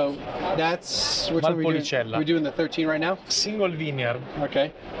yeah, so that's which one we're doing the 13 right now? Single vineyard.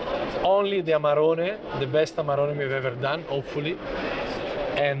 Okay. Only the Amarone, the best Amarone we've ever done, hopefully.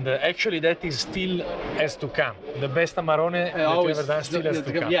 And actually, that is still has to come. The best Amarone that we've ever done still has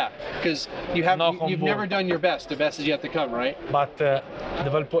to come. Yeah, because you've never done your best. The best is yet to come, right? But the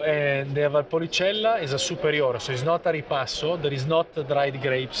Valpolicella is a superior, so it's not a ripasso. There is not dried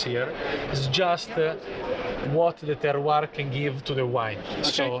grapes here. It's just what the terroir can give to the wine. Okay.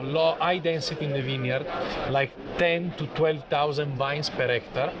 So high density in the vineyard, like 10 to 12,000 vines per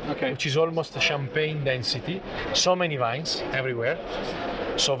hectare, which is almost champagne density. So many vines everywhere.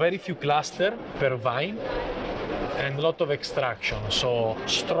 So very few cluster per vine and a lot of extraction. So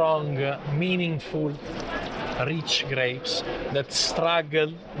strong, meaningful, rich grapes that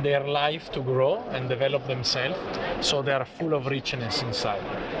struggle their life to grow and develop themselves. So they are full of richness inside.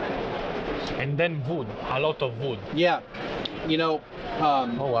 And then wood, a lot of wood. Yeah, you know,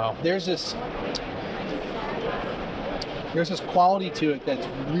 oh wow. There's this quality to it that's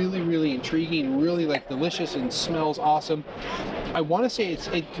really intriguing, really like delicious and smells awesome. I want to say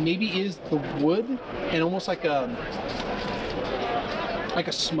it maybe is the wood and almost like a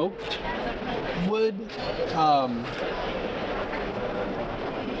smoked wood,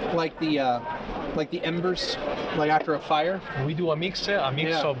 like the embers, like after a fire. We do a mix of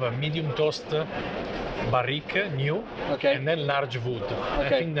medium toast barrique, new, and then large wood. I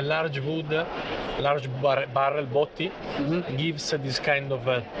think the large wood large barrel botti, gives this kind of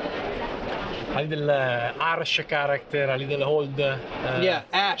a little harsh character, a little old. Yeah,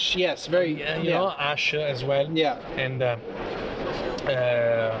 ash. Yes, very. You know, ash as well. Yeah. And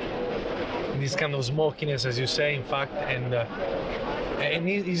this kind of smokiness, as you say, in fact, and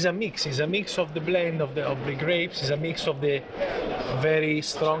it's a mix. It's a mix of the blend of the grapes. It's a mix of the very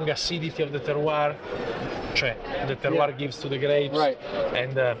strong acidity of the terroir, the terroir gives to the grapes, right?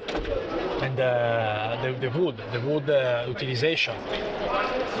 And the wood utilization.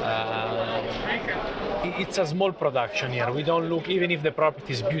 It's a small production here. We don't look, even if the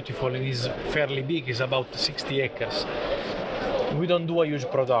property is beautiful and is fairly big, it's about 60 acres. We don't do a huge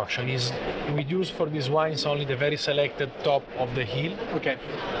production. We use for these wines only the very selected top of the hill. Okay.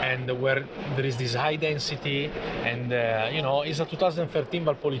 And where there is this high density, and you know, it's a 2013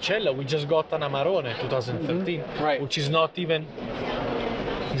 Valpolicella. We just got an Amarone 2013, right? Which is not even.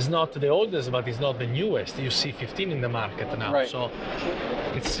 It's not the oldest, but it's not the newest. You see 15 in the market now. Right. So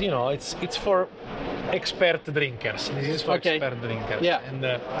it's, you know, it's for expert drinkers. This is for expert drinkers. Yeah. And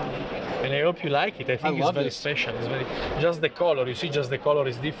I hope you like it. I think it's very special. It's very, just the color. You see, just the color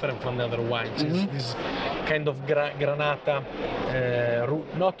is different from the other wines. It's this kind of granata,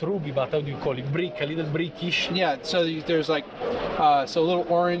 not ruby, but how do you call it? Brick, a little brickish. Yeah. So there's like, so a little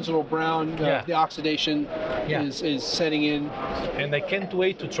orange, a little brown. The oxidation is setting in. And I can't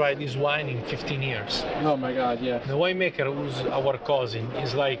wait to try this wine in 15 years. Oh my God, yeah. The winemaker, who's our cousin,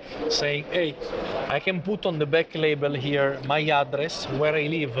 is like saying, hey, I can put on the back label here my address, where I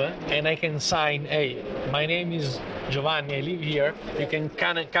live, and I can sign, hey, my name is Giovanni, I live here, you can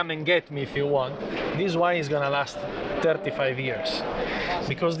come and get me if you want. This wine is gonna last 35 years.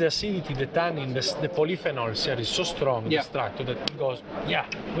 Because the acidity, the tannin, the polyphenols here is so strong, the extracto, that it goes, yeah,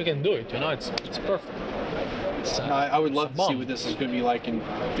 we can do it, you know, it's perfect. I would love to see what this is going to be like in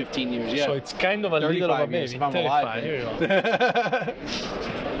 15 years. Yeah. So it's kind of a little of a maybe. 35. Here you go.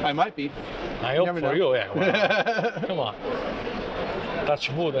 I might be. I hope for you. Yeah. Well, come on.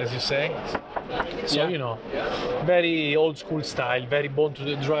 Touch wood, as you say. So you know, very old school style, very bone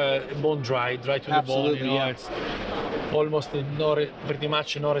dry to the bone. You know, it's almost pretty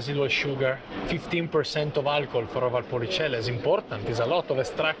much no residual sugar. 15% of alcohol for a Valpolicella is important. It's a lot of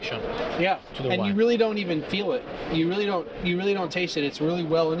extraction. Yeah, to the and wine. You really don't even feel it. You really don't taste it. It's really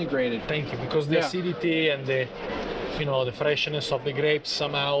well integrated. Thank you, because the acidity and the, you know, the freshness of the grapes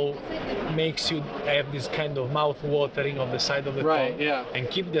somehow makes you have this kind of mouth watering on the side of the tongue, and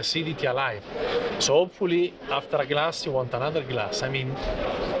keep the acidity alive. So hopefully after a glass you want another glass. I mean,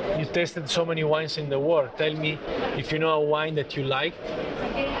 you tasted so many wines in the world. Tell me if you know a wine that you liked.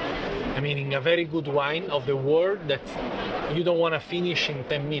 I mean, a very good wine of the world that you don't want to finish in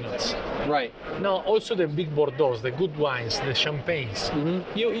 10 minutes. Right. No, also the big Bordeaux, the good wines, the champagnes.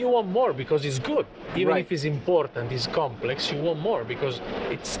 You want more because it's good. Even if it's important, it's complex, you want more because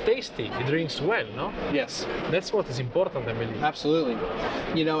it's tasty, it drinks well, no? Yes. That's what is important, I believe. Absolutely.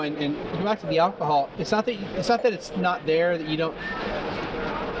 You know, and go back to the alcohol, it's not that it's not there, that you don't,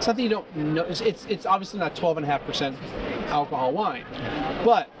 it's not that you don't know, it's obviously not 12.5% alcohol wine,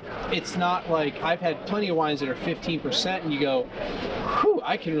 but it's not like, I've had plenty of wines that are 15% and you go, whew,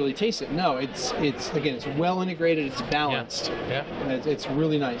 I can really taste it. No, it's again, it's well integrated, it's balanced. Yeah. It's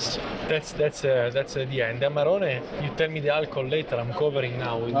really nice. That's the idea. And the Amarone, you tell me the alcohol later, I'm covering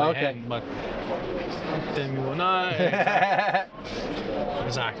now with my hand, but tell me what, no,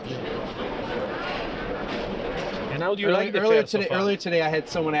 exactly. And how do you like the earlier today I had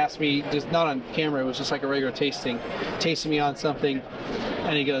someone ask me, just not on camera, it was just like a regular tasting me on something,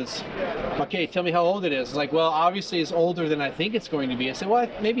 and he goes, okay, tell me how old it is. It's like, well, obviously it's older than I think it's going to be. I said, well,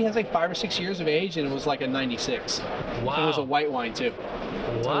 maybe it has like 5 or 6 years of age, and it was like a 96. Wow. It was a white wine too.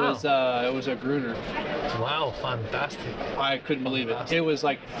 Wow. It was a Gruner. Wow, fantastic. I couldn't believe it. It was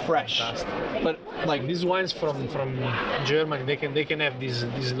like fresh. Fantastic. But like these wines from Germany, they can have this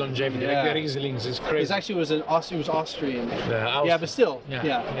longevity. Like the Rieslings is crazy. It actually was Austrian. Yeah, but still.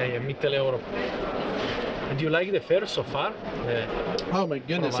 Yeah, Mittel Europe. And do you like the fare so far? Oh my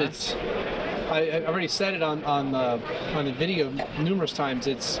goodness, Provence? I already said it on the video numerous times.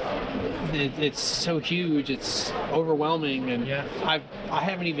 It's so huge, it's overwhelming, and I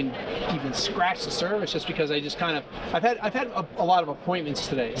haven't even scratched the surface, just because I just kind of I've had a lot of appointments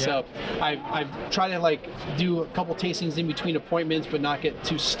today, so I've tried to like do a couple tastings in between appointments, but not get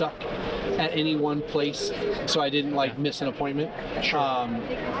too stuck at any one place, so I didn't like miss an appointment. Sure.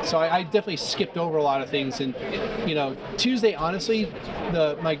 So I definitely skipped over a lot of things, and you know, Tuesday, honestly,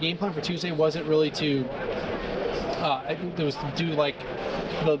 my game plan for Tuesday wasn't really to it was to do like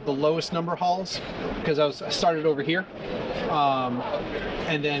the lowest number halls, because I started over here,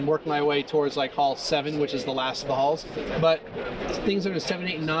 and then work my way towards like hall 7, which is the last of the halls. But things that are 7,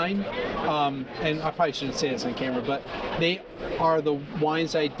 8, and 9, and I probably shouldn't say this on camera, but they are the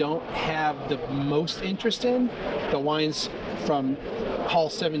wines I don't have the most interest in. The wines from hall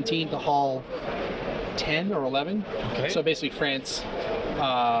 17 to hall 10 or 11. Okay. So basically France,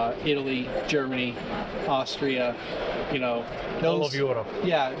 Italy, Germany, Austria, you know, all of Europe.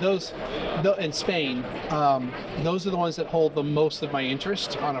 Yeah, and Spain. Those are the ones that hold the most of my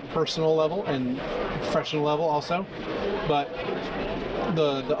interest on a personal level and professional level also. But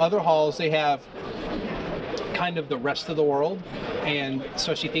the other halls, they have kind of the rest of the world, and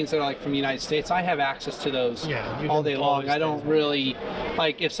especially things that are like from the United States. I have access to those all day long. I don't really,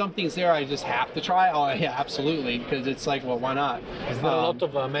 like, if something's there I just have to try. Oh yeah, absolutely, because it's like, well, why not? Is there a lot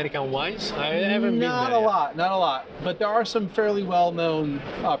of American wines? I haven't been there not a lot, but there are some fairly well-known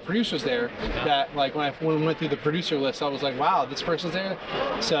producers there that, like, when we went through the producer list, I was like, wow, this person's there.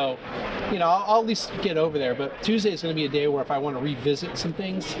 So, you know, I'll at least get over there. But Tuesday is going to be a day where if I want to revisit some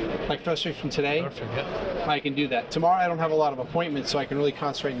things, like especially from today, perfect, yeah. I can do that. Tomorrow I don't have a lot of appointments, so I can really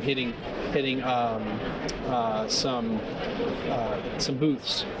concentrate on hitting some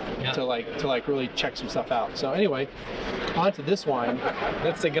booths to like really check some stuff out. So anyway, on to this wine.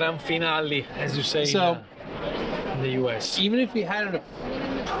 That's the grand finale, as you say, in the US. Even if you hadn't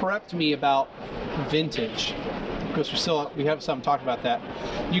prepped me about vintage, because we have something to talk about that,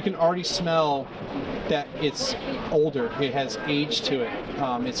 you can already smell that it's older. It has age to it.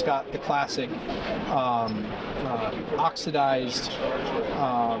 It's got the classic oxidized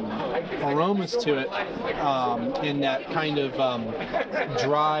aromas to it, and that kind of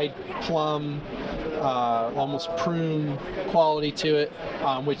dried plum, almost prune quality to it,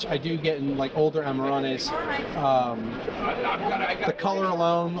 which I do get in like older Amarones. The color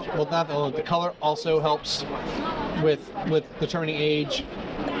alone, well, not alone, the color also helps with determining age.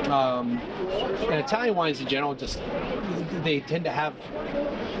 And Italian wines in general, they tend to have,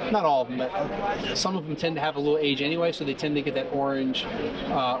 not all of them, but some of them tend to have a little age anyway, so they tend to get that orange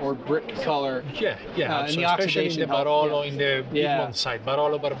or brick color. Yeah. And the especially in the Barolo, in the Piedmont side.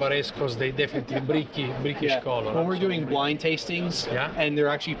 Barolo Barbarescos, they definitely brickish color. When we're doing blind tastings, and they're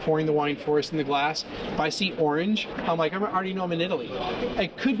actually pouring the wine for us in the glass, if I see orange, I'm like, I already know I'm in Italy.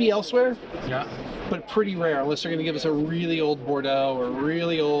 It could be elsewhere. Yeah. But pretty rare, unless they're going to give us a really old Bordeaux or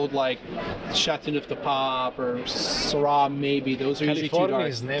really old, like, Chateauneuf de Pape or Syrah, maybe. Those are usually too dark. California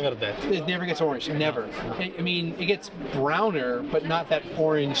is never that. It never gets orange, never. I mean, it gets browner, but not that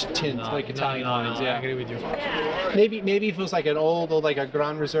orange tint like Italian wines. Yeah, I agree with you. Maybe if it was like an old like a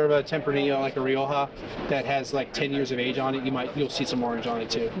Gran Reserva Tempranillo, like a Rioja, that has like 10 years of age on it, you'll see some orange on it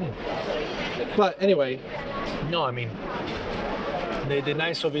too. But anyway. No, I mean, the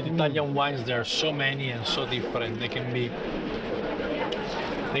nice of Italian wines, there are so many and so different. They can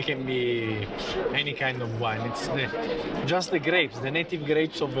be any kind of wine. It's just the grapes. The native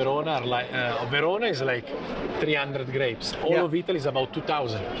grapes of Verona are like Verona is like 300 grapes. All of Italy is about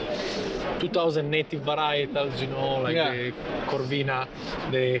 2,000 native varietals. You know, like the Corvina,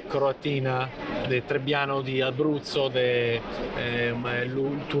 the Croatina, the Trebbiano di Abruzzo, the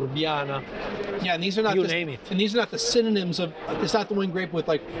Turbiana. Yeah, and these are not and these are not the synonyms of. It's not the one grape with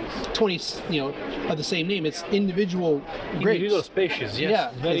like 20, of the same name. It's individual grapes. Individual species. Yes.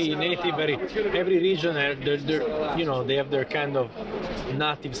 Yeah. Very native. Every region, they have their kind of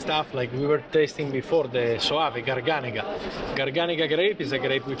native stuff. Like we were tasting before, the Soave Garganega. Garganega grape is a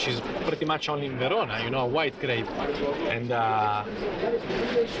grape which is pretty much only in Verona. A white grape, and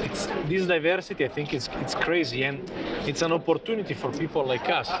this diversity. I think it's crazy, and it's an opportunity for people like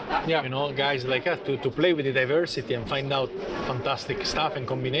us. Yeah. Guys like us to play with the diversity and find out fantastic stuff and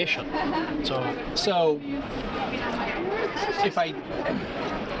combination. So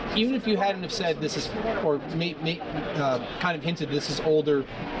even if you hadn't have said this is, or kind of hinted this is older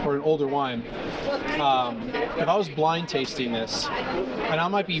or an older wine, if I was blind tasting this, and I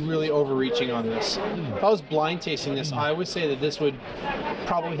might be really overreaching on this, if I was blind tasting this, I would say that this would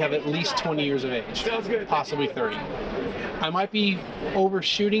probably have at least 20 years of age, possibly 30. I might be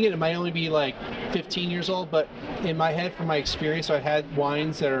overshooting it. It might only be like 15 years old, but in my head, from my experience, I've had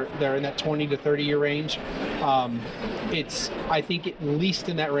wines that are in that 20 to 30 year range. I think at least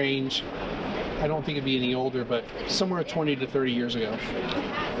in that range. I don't think it'd be any older, but somewhere 20 to 30 years ago.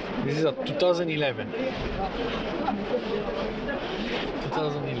 This is a 2011.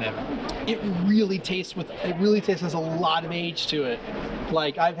 2011. It really tastes has a lot of age to it.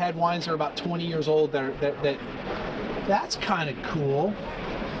 Like I've had wines that are about 20 years old that's kind of cool.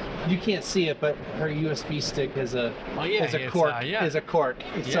 you can't see it, but her USB stick has a cork. Yeah. Is a cork.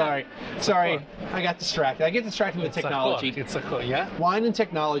 Yeah. Sorry, I got distracted. I get distracted with technology. It's a cork. Yeah. Wine and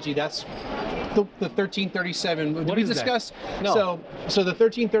technology. That's the 1337. Did we discuss? No. So the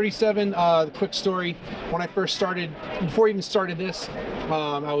 1337. Quick story. When I first started, before I even started this,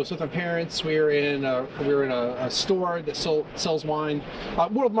 I was with my parents. We were in a store that sells wine.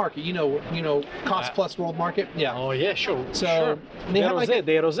 World Market. You know, Cost Plus World Market. Yeah. Oh yeah, sure. So they have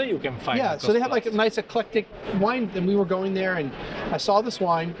the rosé you can find. Yeah. So they have like a nice eclectic wine, and we were going there, and I saw this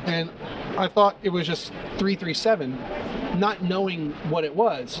wine, and I thought it was just 337. Not knowing what it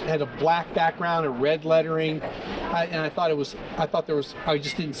was. It had a black background, a red lettering, and I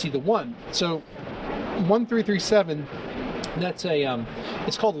just didn't see the one. So 1337, that's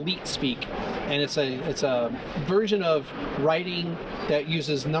it's called Leet Speak, and it's a version of writing that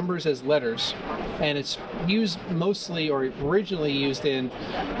uses numbers as letters, and it's used mostly, or originally used in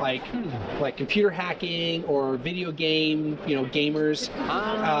like computer hacking or video game, gamers,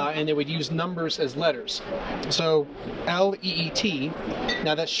 and they would use numbers as letters. So LEET,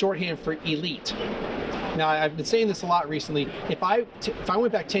 now that's shorthand for elite. Now I've been saying this a lot recently. If I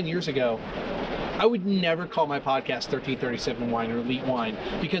went back 10 years ago, I would never call my podcast 1337 Wine or Elite Wine,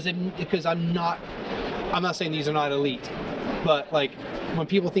 because I'm not saying these are not elite, but like when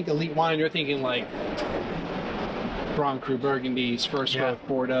people think elite wine, they're thinking like Grand Cru Burgundies, First Growth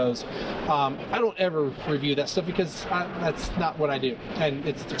Bordeaux's. I don't ever review that stuff because that's not what I do, and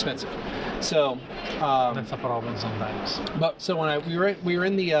it's expensive. So that's a problem sometimes. But so when we were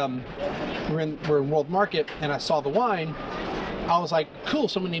in World Market, and I saw the wine, I was like, cool,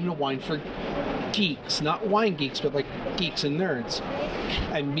 someone named a wine for geeks, not wine geeks, but like geeks and nerds.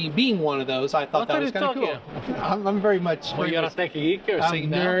 And me being one of those, I thought that was kind of cool. I'm very much. Well, you're a tech geek, or I'm a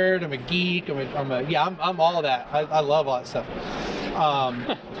nerd. I'm a geek. I'm all of that. I love all that stuff.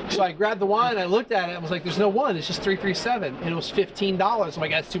 So I grabbed the wine. I looked at it. I was like, "There's no one. It's just 337," and it was $15. I'm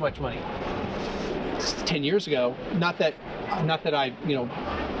like, "That's too much money." It's 10 years ago. Not that I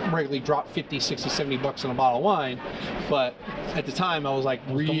regularly drop 50, 60, 70 bucks on a bottle of wine, but at the time I was like,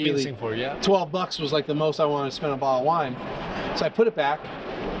 really, 12 bucks was like the most I wanted to spend on a bottle of wine. So I put it back,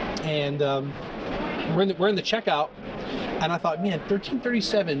 and we're in the checkout, and I thought, man,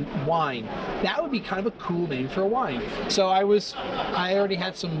 1337 wine, that would be kind of a cool name for a wine. So I already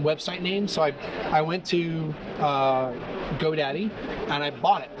had some website names, so I went to GoDaddy and I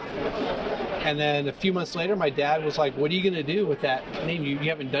bought it. And then a few months later, my dad was like, what are you going to do with that name? You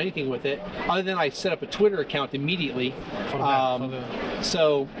haven't done anything with it. Other than I set up a Twitter account immediately.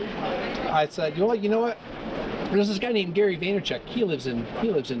 So I said, you know what? There's this guy named Gary Vaynerchuk. He lives in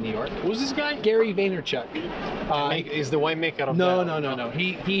New York. Who's this guy? Gary Vaynerchuk. Is the winemaker of No.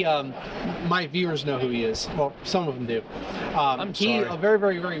 He my viewers know who he is. Well, some of them do. He a very,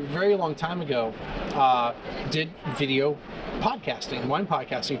 very, very, very long time ago did video podcasting, wine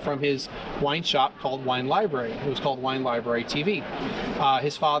podcasting from his wine shop called Wine Library. It was called Wine Library TV.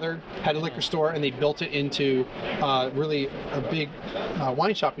 His father had a liquor store, and they built it into really a big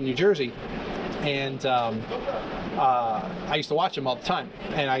wine shop in New Jersey. And I used to watch him all the time,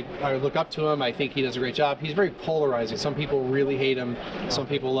 and I look up to him. I think he does a great job. He's very polarizing. Some people really hate him. Some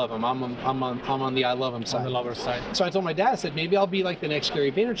people love him. I'm on the I love him side. On the lover side. So I told my dad, I said, maybe I'll be like the next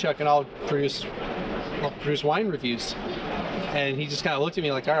Gary Vaynerchuk, and I'll produce wine reviews. And he just kind of looked at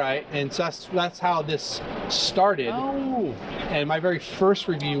me like, all right. And so that's how this started. Oh. And my very first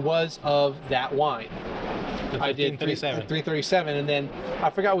review was of that wine. I did 337, and then I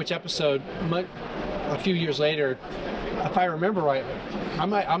forgot which episode. A few years later, if I remember right,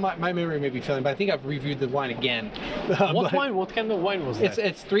 my memory may be failing, but I think I've reviewed the wine again. What wine? What kind of wine was that?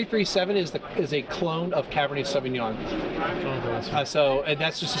 It's 337 is a clone of Cabernet Sauvignon. So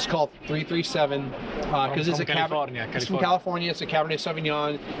that's just called 337 because it's California. It's from California. It's a Cabernet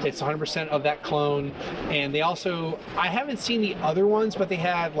Sauvignon. It's 100% of that clone. And they also, I haven't seen the other ones, but they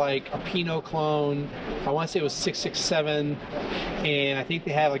had like a Pinot clone. I want to say it was 667, and I think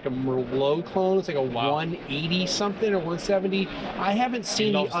they had like a Merlot clone. It's like a 180 something or 170. I haven't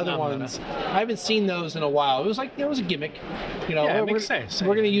seen the other ones. I haven't seen those in a while. It was like, it was a gimmick. Yeah, it makes sense.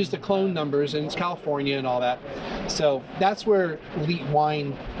 We're going to use the clone numbers, and it's California and all that. So that's where Elite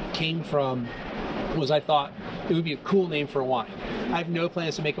Wine came from. I thought it would be a cool name for a wine. I have no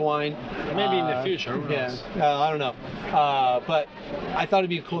plans to make a wine. Maybe in the future. I don't know. But I thought it'd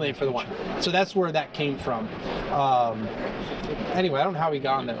be a cool name for the wine. So that's where that came from. Anyway, I don't know how we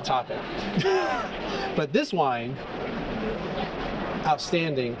got on that topic. But this wine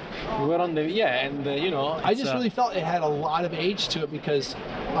outstanding. We were on the and you know. I just really felt it had a lot of age to it because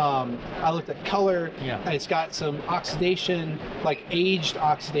I looked at color. Yeah. And it's got some oxidation, like aged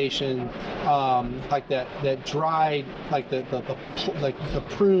oxidation, like that dried, like the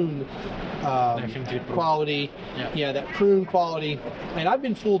prune quality. Yeah, that prune quality. And I've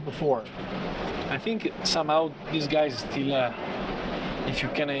been fooled before. I think somehow these guys still, if you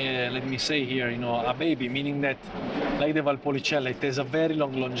can let me say here, you know, a baby, meaning that like the Valpolicella, it has a very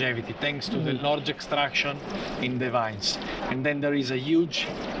long longevity thanks to the large extraction in the vines. And then there is a huge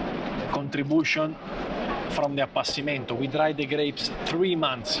contribution from the appassimento. We dry the grapes 3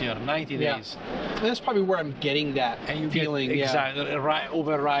 months here, 90 days. And that's probably where I'm getting that feeling. Exactly,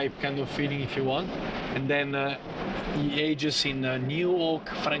 overripe kind of feeling if you want. And then he ages in new oak,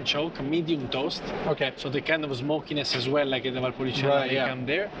 French oak, medium toast. Okay. So the kind of smokiness as well, like in the Valpolicella, they come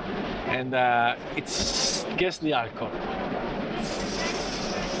there. And it's guess the alcohol.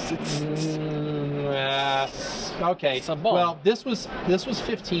 Okay. Well, this was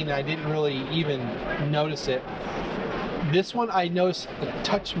 15. I didn't really even notice it. This one I noticed a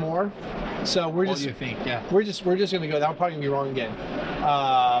touch more. So we're just. What do you think? Yeah. We're just gonna go. I'm probably gonna be wrong again.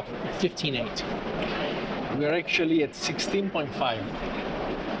 15.8. We're actually at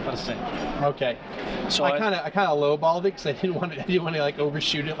 16.5%. Okay. So I kind of lowballed it because I didn't want to like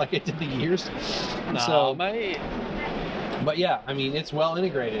overshoot it like I did the years. No, so, but yeah, I mean it's well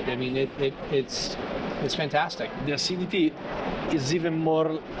integrated. I mean it's fantastic. The acidity is even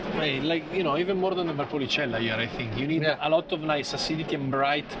more, like you know, even more than the Valpolicella here. I think you need a lot of nice acidity and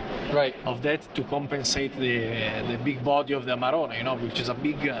bright of that to compensate the big body of the Amarone, you know, which is a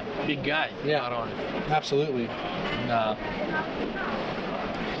big guy. Yeah, Amarone. Absolutely.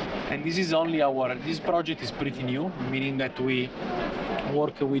 And this is only this project is pretty new, meaning that we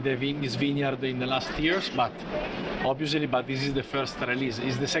work with this vineyard in the last years, but obviously, this is the first release.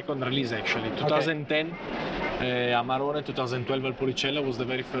 It's the second release actually. 2010 Amarone, 2012 Valpolicella was the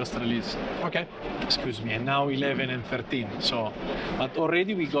very first release. Okay. Excuse me. And now 11 and 13. So, but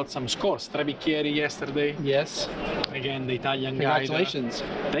already we got some scores. Tre Bicchieri yesterday. Yes. Again, the Italian guide. Congratulations.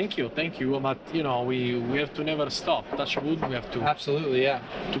 Thank you. But you know, we have to never stop. Touch wood. We have to. Absolutely, yeah.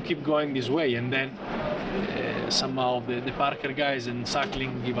 To keep going this way, and then somehow the Parker guys and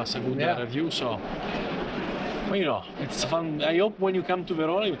Suckling give us a good review. So. Well, you know, it's fun. I hope when you come to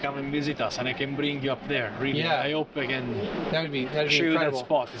Verona, you come and visit us, and I can bring you up there. Really, yeah. I hope I can that'd be show you incredible. that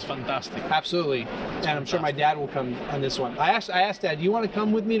spot. It's fantastic. Absolutely, and I'm sure my dad will come on this one. I asked Dad, "Do you want to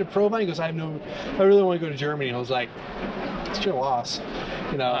come with me to ProWein?" He goes, "I really want to go to Germany." And I was like, "It's your loss,"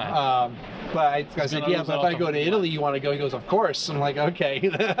 you know. Right. But I said, "Yeah, but if I go to Italy, you want to go?" He goes, "Of course." I'm like, "Okay."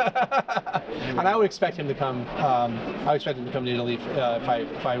 And I would expect him to come. I would expect him to come to Italy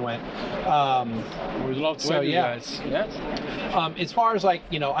if I went. We'd love to have you guys. Yeah. As far as like,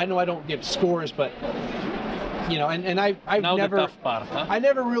 you know I don't give scores, but you know, and I've now never. The tough part, huh? I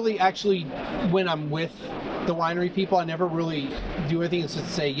never really actually, when I'm with the winery people, I never really do anything to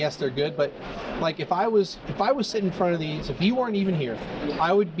say yes, they're good. But like if I was sitting in front of these, if you weren't even here,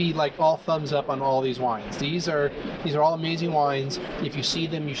 I would be like all thumbs up on all these wines. These are all amazing wines. If you see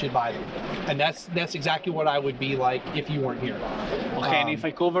them, you should buy them. And that's exactly what I would be like if you weren't here. Okay, and if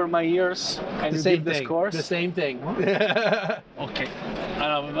I cover my ears and you give the scores? The same thing. Okay.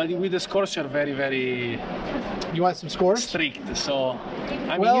 But with the scores, you're very, very. You want some scores? Strict. So,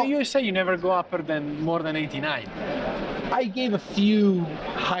 I mean, you say you never go more than 89. I gave a few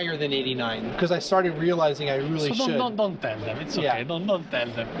higher than 89 because I started realizing I really should. Don't tell them. It's okay. Yeah. Don't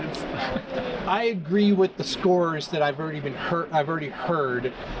tell them. I agree with the scores that I've already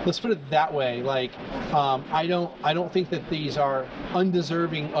heard. Let's put it that way. Like, I don't think that these are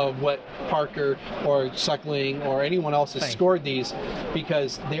undeserving of what Parker or Suckling or anyone else has scored these,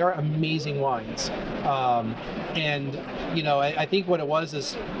 because they are amazing wines. And you know, I think what it was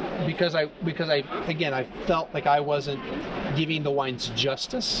is because I felt like I wasn't giving the wines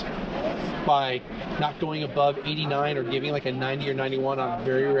justice by not going above 89 or giving like a 90 or 91 on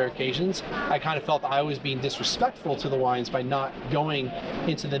very rare occasions. I kind of felt that I was being disrespectful to the wines by not going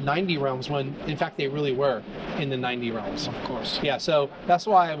into the 90 realms when in fact they really were in the 90 realms. Of course. Yeah, so that's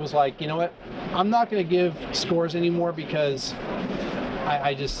why I was like, you know what, I'm not going to give scores anymore, because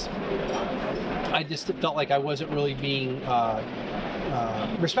I just felt like I wasn't really being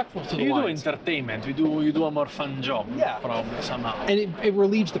respectful to the wines. You do entertainment. You do a more fun job. Yeah. Probably somehow. And it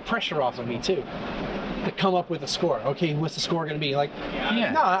relieves the pressure off of me too. to come up with a score. Okay, what's the score going to be? Like,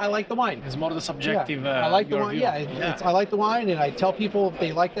 no, I like the wine. It's more the subjective. I like the wine. View. I like the wine, and I tell people if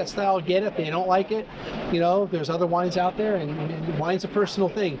they like that style, get it. If they don't like it, you know, there's other wines out there, and wine's a personal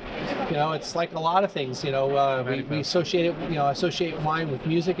thing. You know, it's like a lot of things. You know, we associate it. You know, associate wine with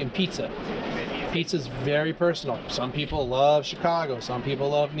music and pizza. Pizza's very personal. Some people love Chicago. Some people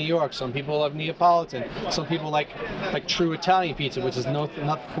love New York. Some people love Neapolitan. Some people like true Italian pizza, which is not from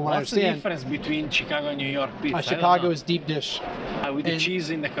what I understand. What's the difference between Chicago and New York pizza? Chicago is deep dish. With the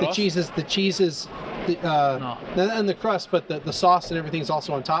cheese in the crust? The cheese is and the crust, but the sauce and everything's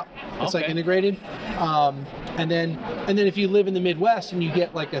also on top. It's like integrated. And then if you live in the Midwest and you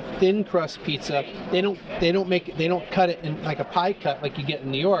get like a thin crust pizza, they don't cut it in like a pie cut like you get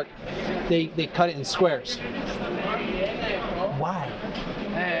in New York. They cut it in squares. Why?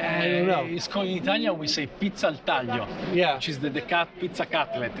 I don't know. It's called, in Italian we say pizza al taglio, which is the pizza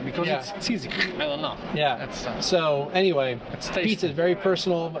cutlet, because it's easy. I don't know. So anyway, pizza is very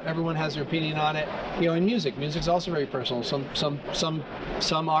personal. Everyone has their opinion on it. You know, in music's also very personal.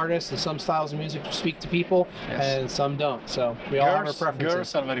 Some artists and some styles of music speak to people, and some don't. So we all have our preferences.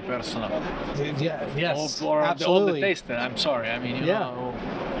 Girls are very personal. Yes, or absolutely. All the taste. I'm sorry. I mean,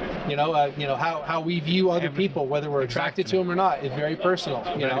 you know, how we view other people, whether we're attracted to them or not, is very personal.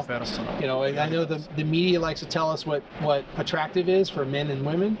 Very personal. You know, I know the media likes to tell us what attractive is for men and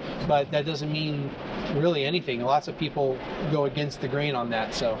women, but that doesn't mean really anything. Lots of people go against the grain on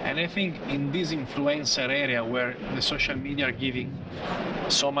that. So, and I think in this influencer area where the social media are giving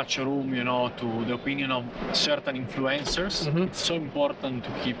so much room, you know, to the opinion of certain influencers, it's so important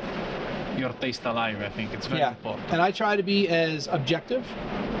to keep your taste alive. I think it's very important. And I try to be as objective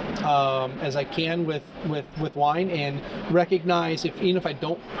as I can with wine, and recognize even if I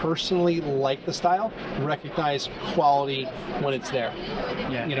don't personally like the style, recognize quality when it's there.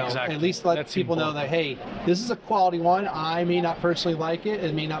 You know, at least let people know that, hey, this is a quality wine. I may not personally like it.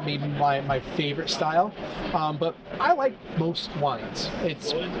 It may not be my favorite style, but I like most wines.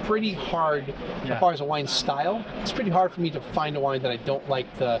 It's pretty hard as far as a wine style. It's pretty hard for me to find a wine that I don't like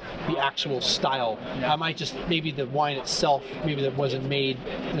the actual style. I might just, maybe the wine itself, maybe that wasn't made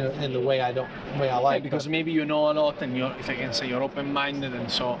in the way I like. Because maybe you know a lot, and if I can say, you're open-minded, and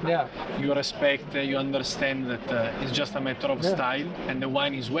so you respect, you understand that it's just a matter of style, and the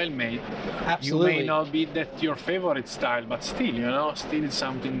wine is well made. Absolutely. You may not be that your favorite style, but still, you know, still it's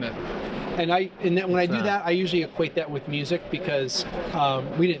something that. And when I do that, I usually equate that with music, because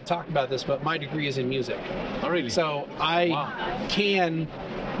we didn't talk about this, but my degree is in music. Oh, really? So I can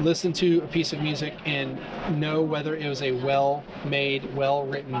listen to a piece of music and know whether it was a well-made,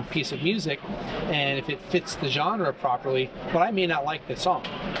 well-written piece of music, and if it fits the genre properly, but I may not like the song.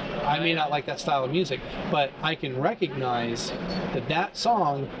 I may not like that style of music, but I can recognize that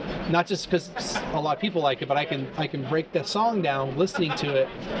song, not just because a lot of people like it, but I can break that song down listening to it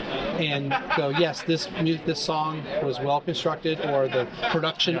and go, yes, this song was well constructed, or the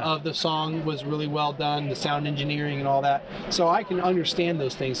production of the song was really well done, the sound engineering and all that. So I can understand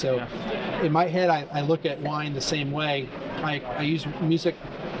those things. So in my head, I look at wine the same way. I use music,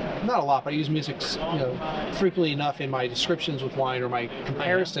 not a lot, but I use music, you know, frequently enough in my descriptions with wine or my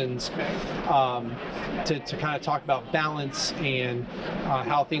comparisons to kind of talk about balance and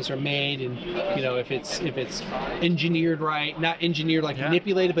how things are made, and you know, if it's engineered right, not engineered like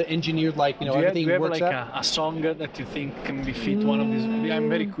manipulated, but engineered like, you know, everything works like out. a song that you think can be fit one of these? I'm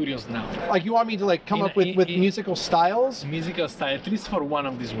very curious now. Like, you want me to like come up with musical styles? Musical style, at least for one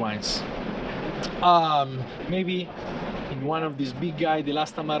of these wines. Maybe in one of these big guy, the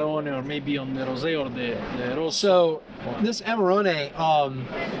Last Amarone, or maybe on the Rosé or the Rosso. So this Amarone,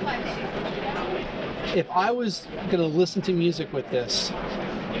 if I was going to listen to music with this,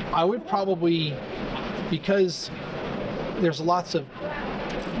 I would probably, because there's lots of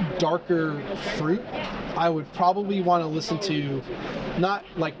darker fruit, I would probably want to listen to not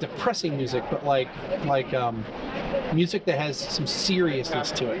like depressing music, but like music that has some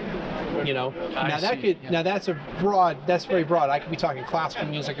seriousness to it. You know, now that's very broad. I could be talking classical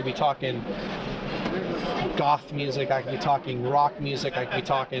music, I could be talking goth music, I could be talking rock music, I could be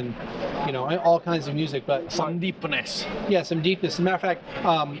talking, you know, all kinds of music, but some deepness. Yeah, some deepness. As a matter of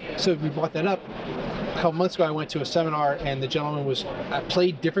fact, so we brought that up. A couple months ago, I went to a seminar, and the gentleman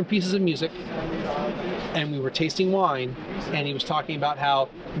played different pieces of music, and we were tasting wine, and he was talking about how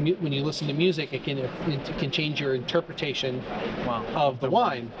when you listen to music, it can change your interpretation of the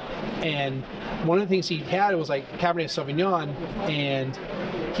wine. And one of the things he had was like Cabernet Sauvignon, and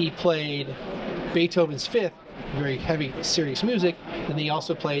he played Beethoven's Fifth very heavy, serious music, and he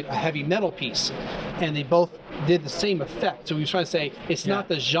also played a heavy metal piece, and they both did the same effect. So he was trying to say it's not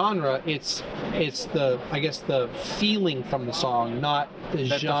the genre, it's the, I guess, the feeling from the song, not the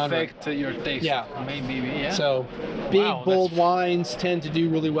genre. Affect your taste. Yeah, maybe. Yeah. So big bold wines tend to do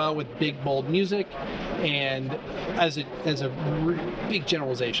really well with big bold music, and as a big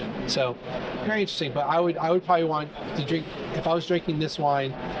generalization. So very interesting. But I would probably want to drink, if I was drinking this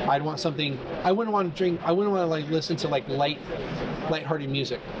wine, I'd want something. I wouldn't want to like listen to like lighthearted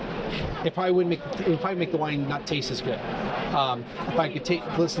music. It probably make the wine not taste as good. If I could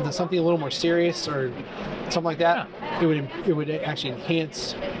listen to something a little more serious or something like that, it would actually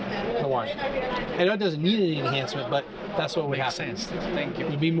enhance the wine. I know it doesn't need any enhancement, but that's what would happen. Makes sense. Thank you. It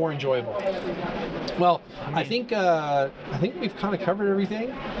would be more enjoyable. Well, I think we've kind of covered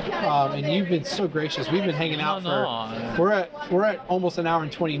everything, and you've been so gracious. We've been hanging out we're at almost an hour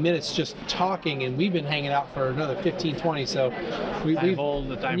and 20 minutes just talking, and we've been hanging out for another 15-20. So we've all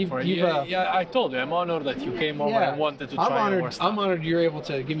the time for you. Yeah, I told you, I'm honored that you came over and wanted to try our stuff. I'm honored you're able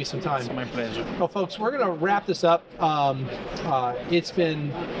to give me some time. It's my pleasure. Well, folks, we're gonna wrap this up. It's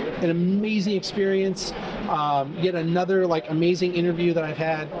been an amazing experience. Yet another amazing interview that I've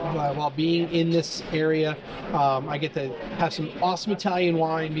had while being in this area. I get to have some awesome Italian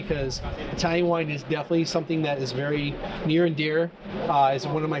wine, because Italian wine is definitely something that is very near and dear. It's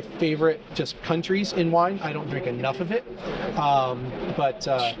one of my favorite just countries in wine. I don't drink enough of it, but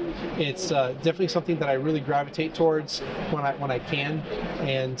it's definitely something that I really gravitate towards when I can.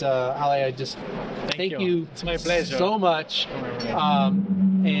 And Ali, I just thank you. It's my pleasure. So much.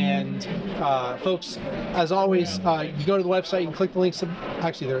 And folks, as always, you go to the website and click the links.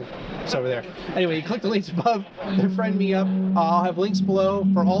 Actually, it's over there. Anyway, you click the links above to friend me up. I'll have links below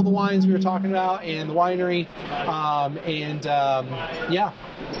for all the wines we were talking about and the winery. Yeah,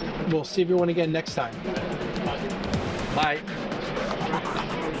 we'll see everyone again next time. Bye.